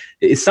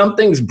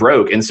 Something's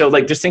broke. And so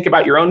just think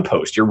about your own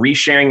post. You're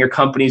resharing your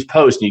company's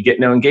post and you get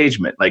no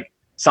engagement. Like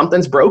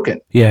something's broken.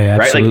 Yeah,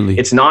 absolutely. Right? Like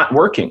it's not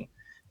working.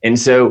 And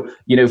so,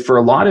 for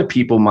a lot of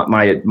people,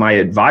 my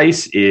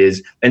advice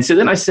is, and so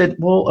then I said,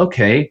 well,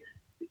 okay,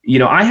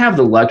 I have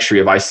the luxury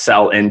of I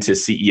sell into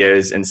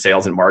CEOs and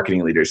sales and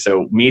marketing leaders.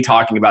 So me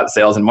talking about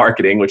sales and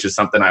marketing, which is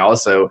something I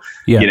also,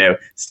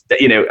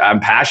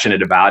 I'm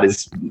passionate about,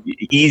 is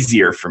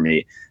easier for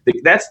me.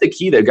 That's the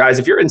key though, guys.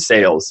 If you're in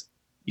sales,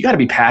 you got to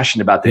be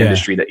passionate about the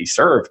industry that you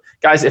serve.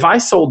 Guys, if I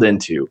sold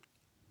into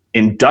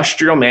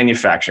industrial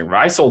manufacturing, if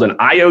I sold an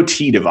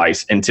IoT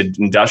device into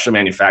industrial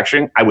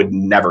manufacturing, I would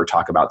never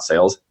talk about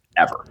sales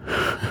ever.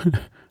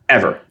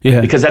 Ever.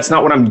 Yeah. Because that's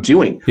not what I'm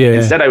doing. Yeah.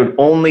 Instead, I would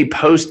only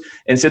post.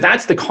 And so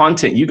that's the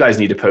content you guys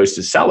need to post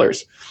as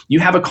sellers. You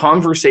have a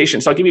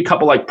conversation. So I'll give you a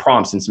couple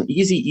prompts and some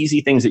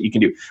easy things that you can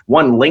do.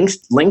 One,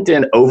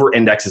 LinkedIn over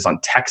indexes on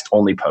text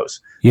only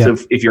posts. Yeah. So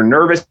if you're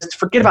nervous,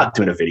 forget about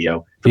doing a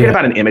video, forget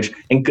about an image.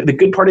 And the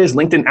good part is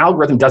LinkedIn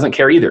algorithm doesn't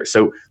care either.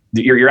 So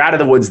you're out of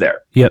the woods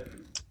there. Yep.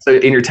 So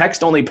in your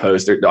text only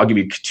post, I'll give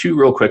you two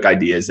real quick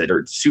ideas that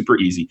are super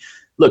easy.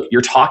 Look,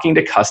 you're talking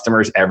to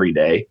customers every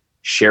day.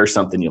 Share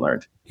something you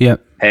learned. Yeah.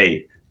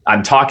 Hey, I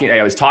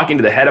was talking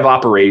to the head of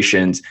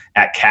operations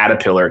at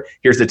Caterpillar.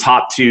 Here's the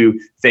top 2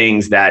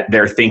 things that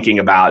they're thinking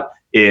about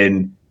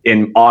in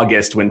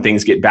August when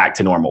things get back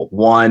to normal.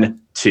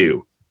 1,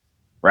 2,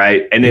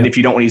 right? And then if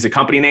you don't want to use a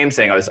company name,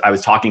 saying I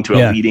was talking to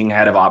a leading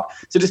head of op.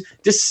 So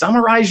just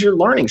summarize your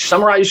learning,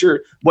 summarize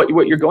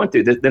what you're going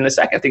through. Then the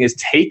second thing is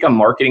take a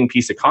marketing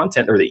piece of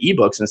content or the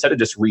ebooks, instead of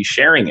just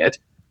resharing it,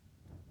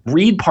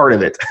 read part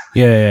of it.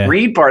 Yeah.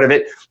 Read part of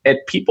it. And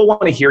people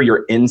want to hear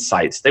your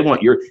insights. They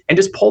want and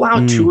just pull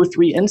out 2 or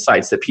 3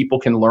 insights that people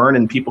can learn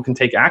and people can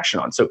take action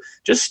on. So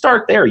just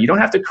start there. You don't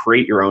have to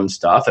create your own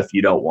stuff if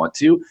you don't want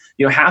to.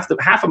 Half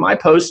of my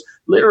posts,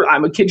 literally,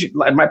 I'm a kid.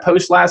 My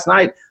post last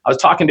night, I was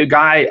talking to a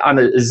guy on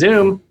a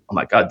Zoom. Oh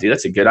my God, dude,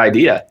 that's a good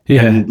idea.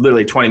 Yeah. And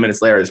literally 20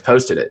 minutes later, I just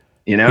posted it.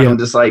 I'm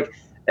just like,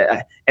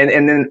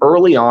 and then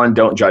early on,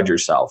 don't judge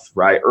yourself,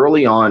 right?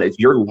 Early on, if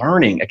you're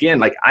learning, again,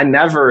 like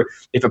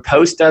if a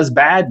post does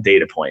bad,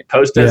 data point,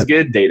 post does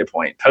good, data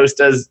point, post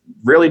does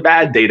really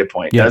bad, data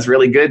point, does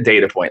really good,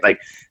 data point. Like,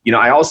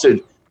 I also,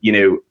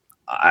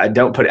 I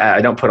don't put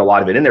a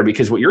lot of it in there,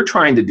 because what you're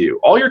trying to do,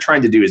 all you're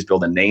trying to do is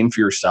build a name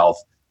for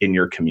yourself in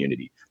your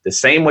community. The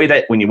same way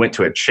that when you went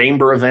to a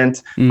chamber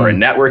event or a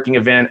networking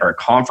event or a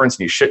conference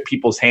and you shook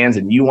people's hands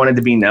and you wanted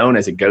to be known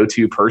as a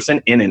go-to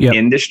person in an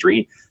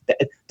industry,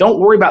 don't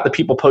worry about the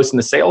people posting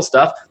the sales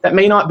stuff. That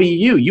may not be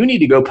you. You need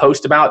to go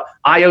post about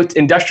IoT,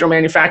 industrial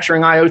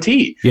manufacturing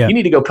IoT. Yeah. You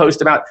need to go post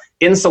about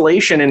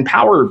insulation and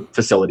power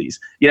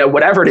facilities,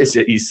 whatever it is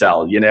that you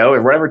sell,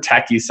 or whatever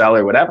tech you sell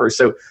or whatever.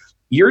 So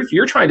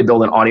you're trying to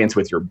build an audience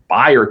with your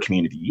buyer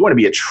community. You want to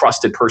be a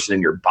trusted person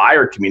in your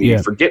buyer community.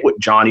 Yeah. Forget what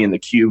Johnny in the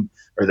cube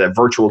or the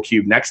virtual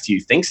cube next to you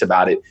thinks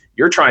about it.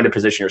 You're trying to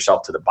position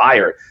yourself to the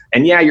buyer.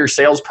 And your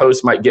sales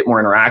posts might get more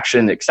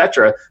interaction, et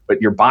cetera, but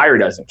your buyer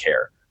doesn't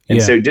care.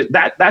 And so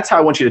that's how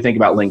I want you to think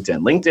about LinkedIn.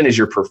 LinkedIn is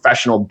your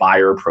professional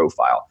buyer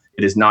profile.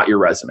 It is not your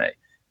resume.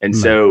 And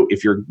so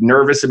if you're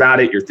nervous about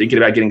it, you're thinking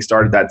about getting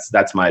started,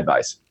 that's my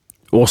advice.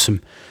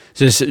 Awesome.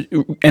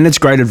 And it's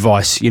great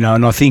advice,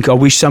 and I think I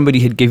wish somebody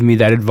had given me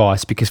that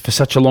advice, because for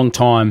such a long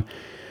time,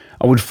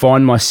 I would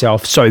find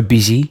myself so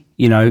busy,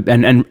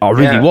 and I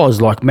really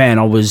was like, man,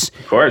 I was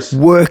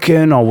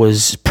working, I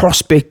was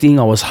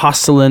prospecting, I was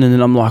hustling, and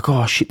then I'm like,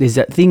 oh shit, there's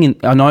that thing. And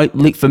I know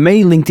for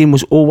me, LinkedIn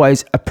was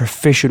always a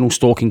professional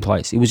stalking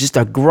place. It was just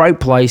a great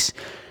place.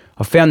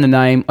 I found the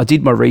name, I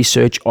did my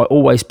research, I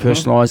always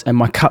personalized, and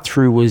my cut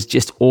through was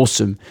just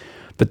awesome.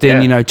 But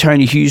then,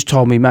 Tony Hughes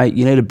told me, mate,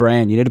 you need a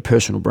brand, you need a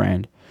personal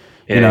brand,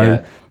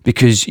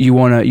 because you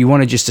want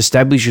to just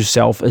establish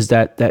yourself as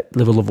that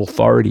level of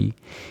authority.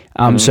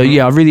 So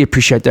I really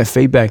appreciate that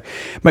feedback.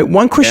 Mate,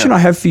 one question I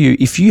have for you: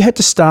 if you had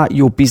to start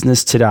your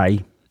business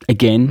today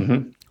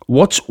again,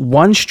 what's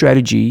one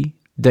strategy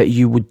that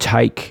you would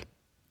take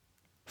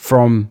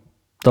from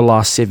the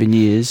last 7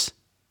 years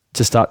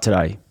to start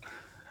today?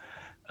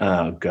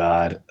 Oh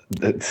God,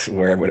 that's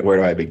where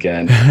do I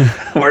begin?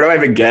 Where do I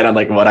begin on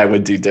like what I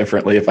would do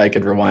differently if I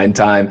could rewind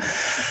time?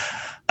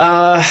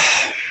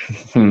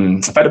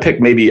 If I had to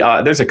pick, maybe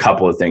there's a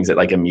couple of things that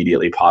like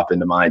immediately pop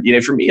into mind.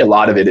 For me, a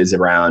lot of it is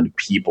around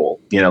people.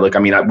 Look,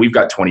 we've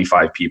got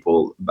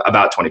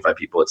about 25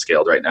 people at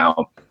Scaled right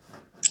now,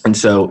 and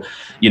so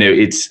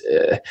it's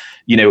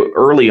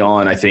early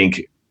on, I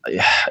think.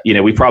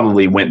 We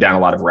probably went down a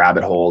lot of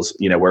rabbit holes,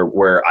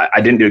 where I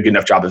didn't do a good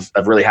enough job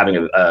of really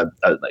having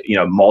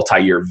a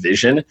multi-year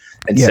vision.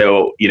 And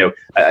so,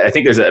 I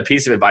think there's a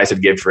piece of advice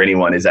I'd give for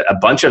anyone is that a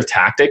bunch of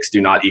tactics do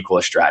not equal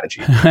a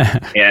strategy.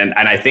 and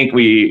I think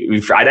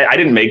I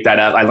didn't make that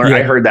up. I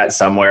heard that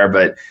somewhere,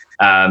 but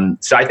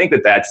so I think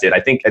that's it. I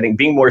think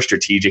being more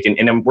strategic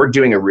and we're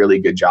doing a really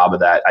good job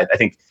of that. I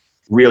think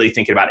really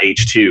thinking about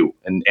H2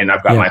 and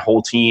I've got my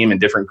whole team and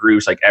different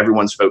groups, like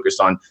everyone's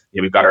focused on,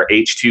 we've got our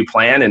H2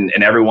 plan and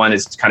everyone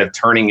is kind of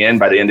turning in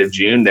by the end of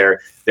June, their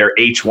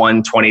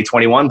H1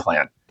 2021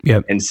 plan.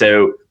 Yep. And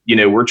so,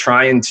 we're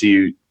trying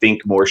to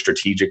think more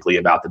strategically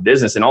about the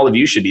business, and all of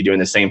you should be doing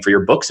the same for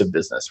your books of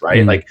business,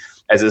 right? Like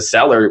as a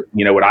seller,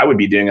 what I would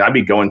be doing, I'd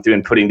be going through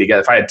and putting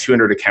together, if I had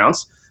 200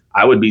 accounts,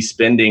 I would be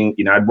spending,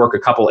 I'd work a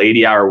couple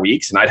 80-hour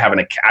weeks and I'd have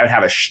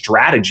a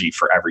strategy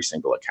for every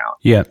single account.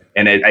 Yeah.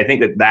 And I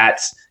think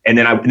and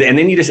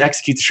then you just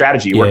execute the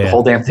strategy, you work the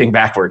whole damn thing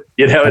backward.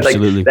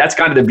 Absolutely. Like that's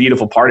kind of the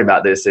beautiful part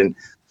about this. And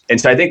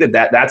so I think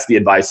that's the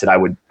advice that I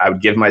would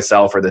give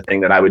myself, or the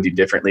thing that I would do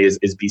differently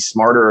is be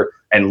smarter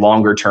and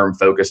longer term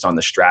focused on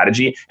the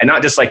strategy, and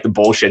not just like the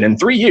bullshit. In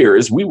 3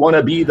 years, we want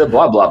to be the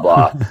blah, blah,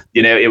 blah.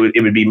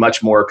 It would be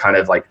much more kind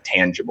of like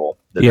tangible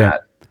than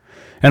that.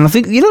 And I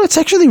think, it's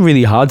actually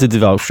really hard to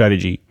develop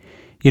strategy,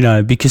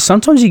 because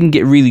sometimes you can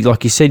get really,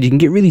 like you said, you can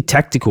get really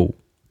tactical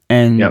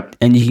and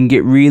you can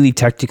get really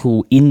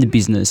tactical in the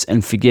business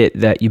and forget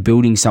that you're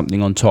building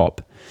something on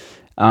top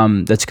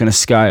that's going to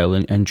scale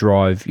and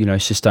drive,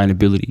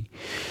 sustainability.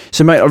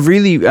 So, mate, I've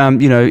really,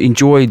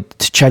 enjoyed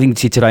chatting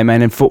to you today,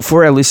 man. And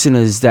for our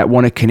listeners that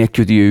want to connect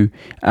with you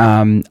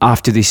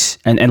after this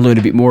and learn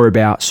a bit more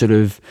about sort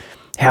of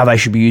how they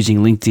should be using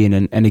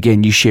LinkedIn. And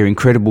again, you share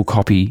incredible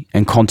copy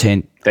and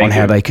content on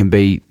how they can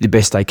be the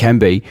best they can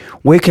be.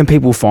 Where can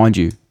people find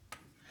you?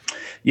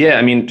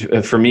 Yeah,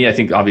 for me, I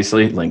think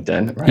obviously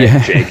LinkedIn, right?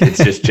 Yeah. Jake,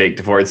 it's just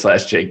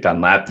Jake/Jake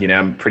Dunlap.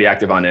 I'm pretty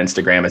active on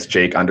Instagram. It's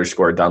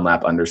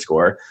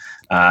Jake_Dunlap_.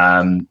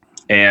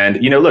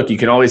 And look, you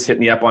can always hit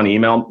me up on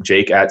email,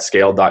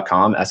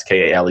 jake@scaled.com,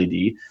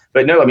 SKALED.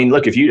 But no, I mean,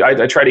 look, if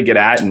I try to get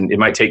at, and it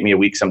might take me a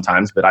week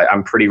sometimes, but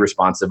I'm pretty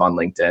responsive on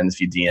LinkedIn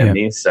if you DM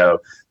me. So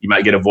you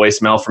might get a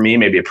voicemail from me,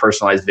 maybe a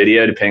personalized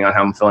video, depending on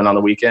how I'm feeling on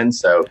the weekend.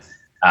 So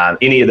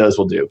any of those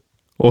will do.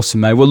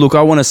 Awesome, mate. Well, look,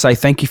 I want to say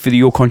thank you for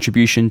your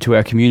contribution to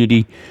our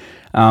community.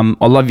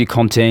 I love your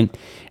content,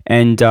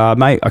 and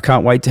mate, I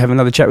can't wait to have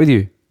another chat with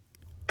you.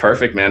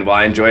 Perfect, man. Well,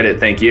 I enjoyed it.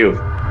 Thank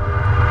you.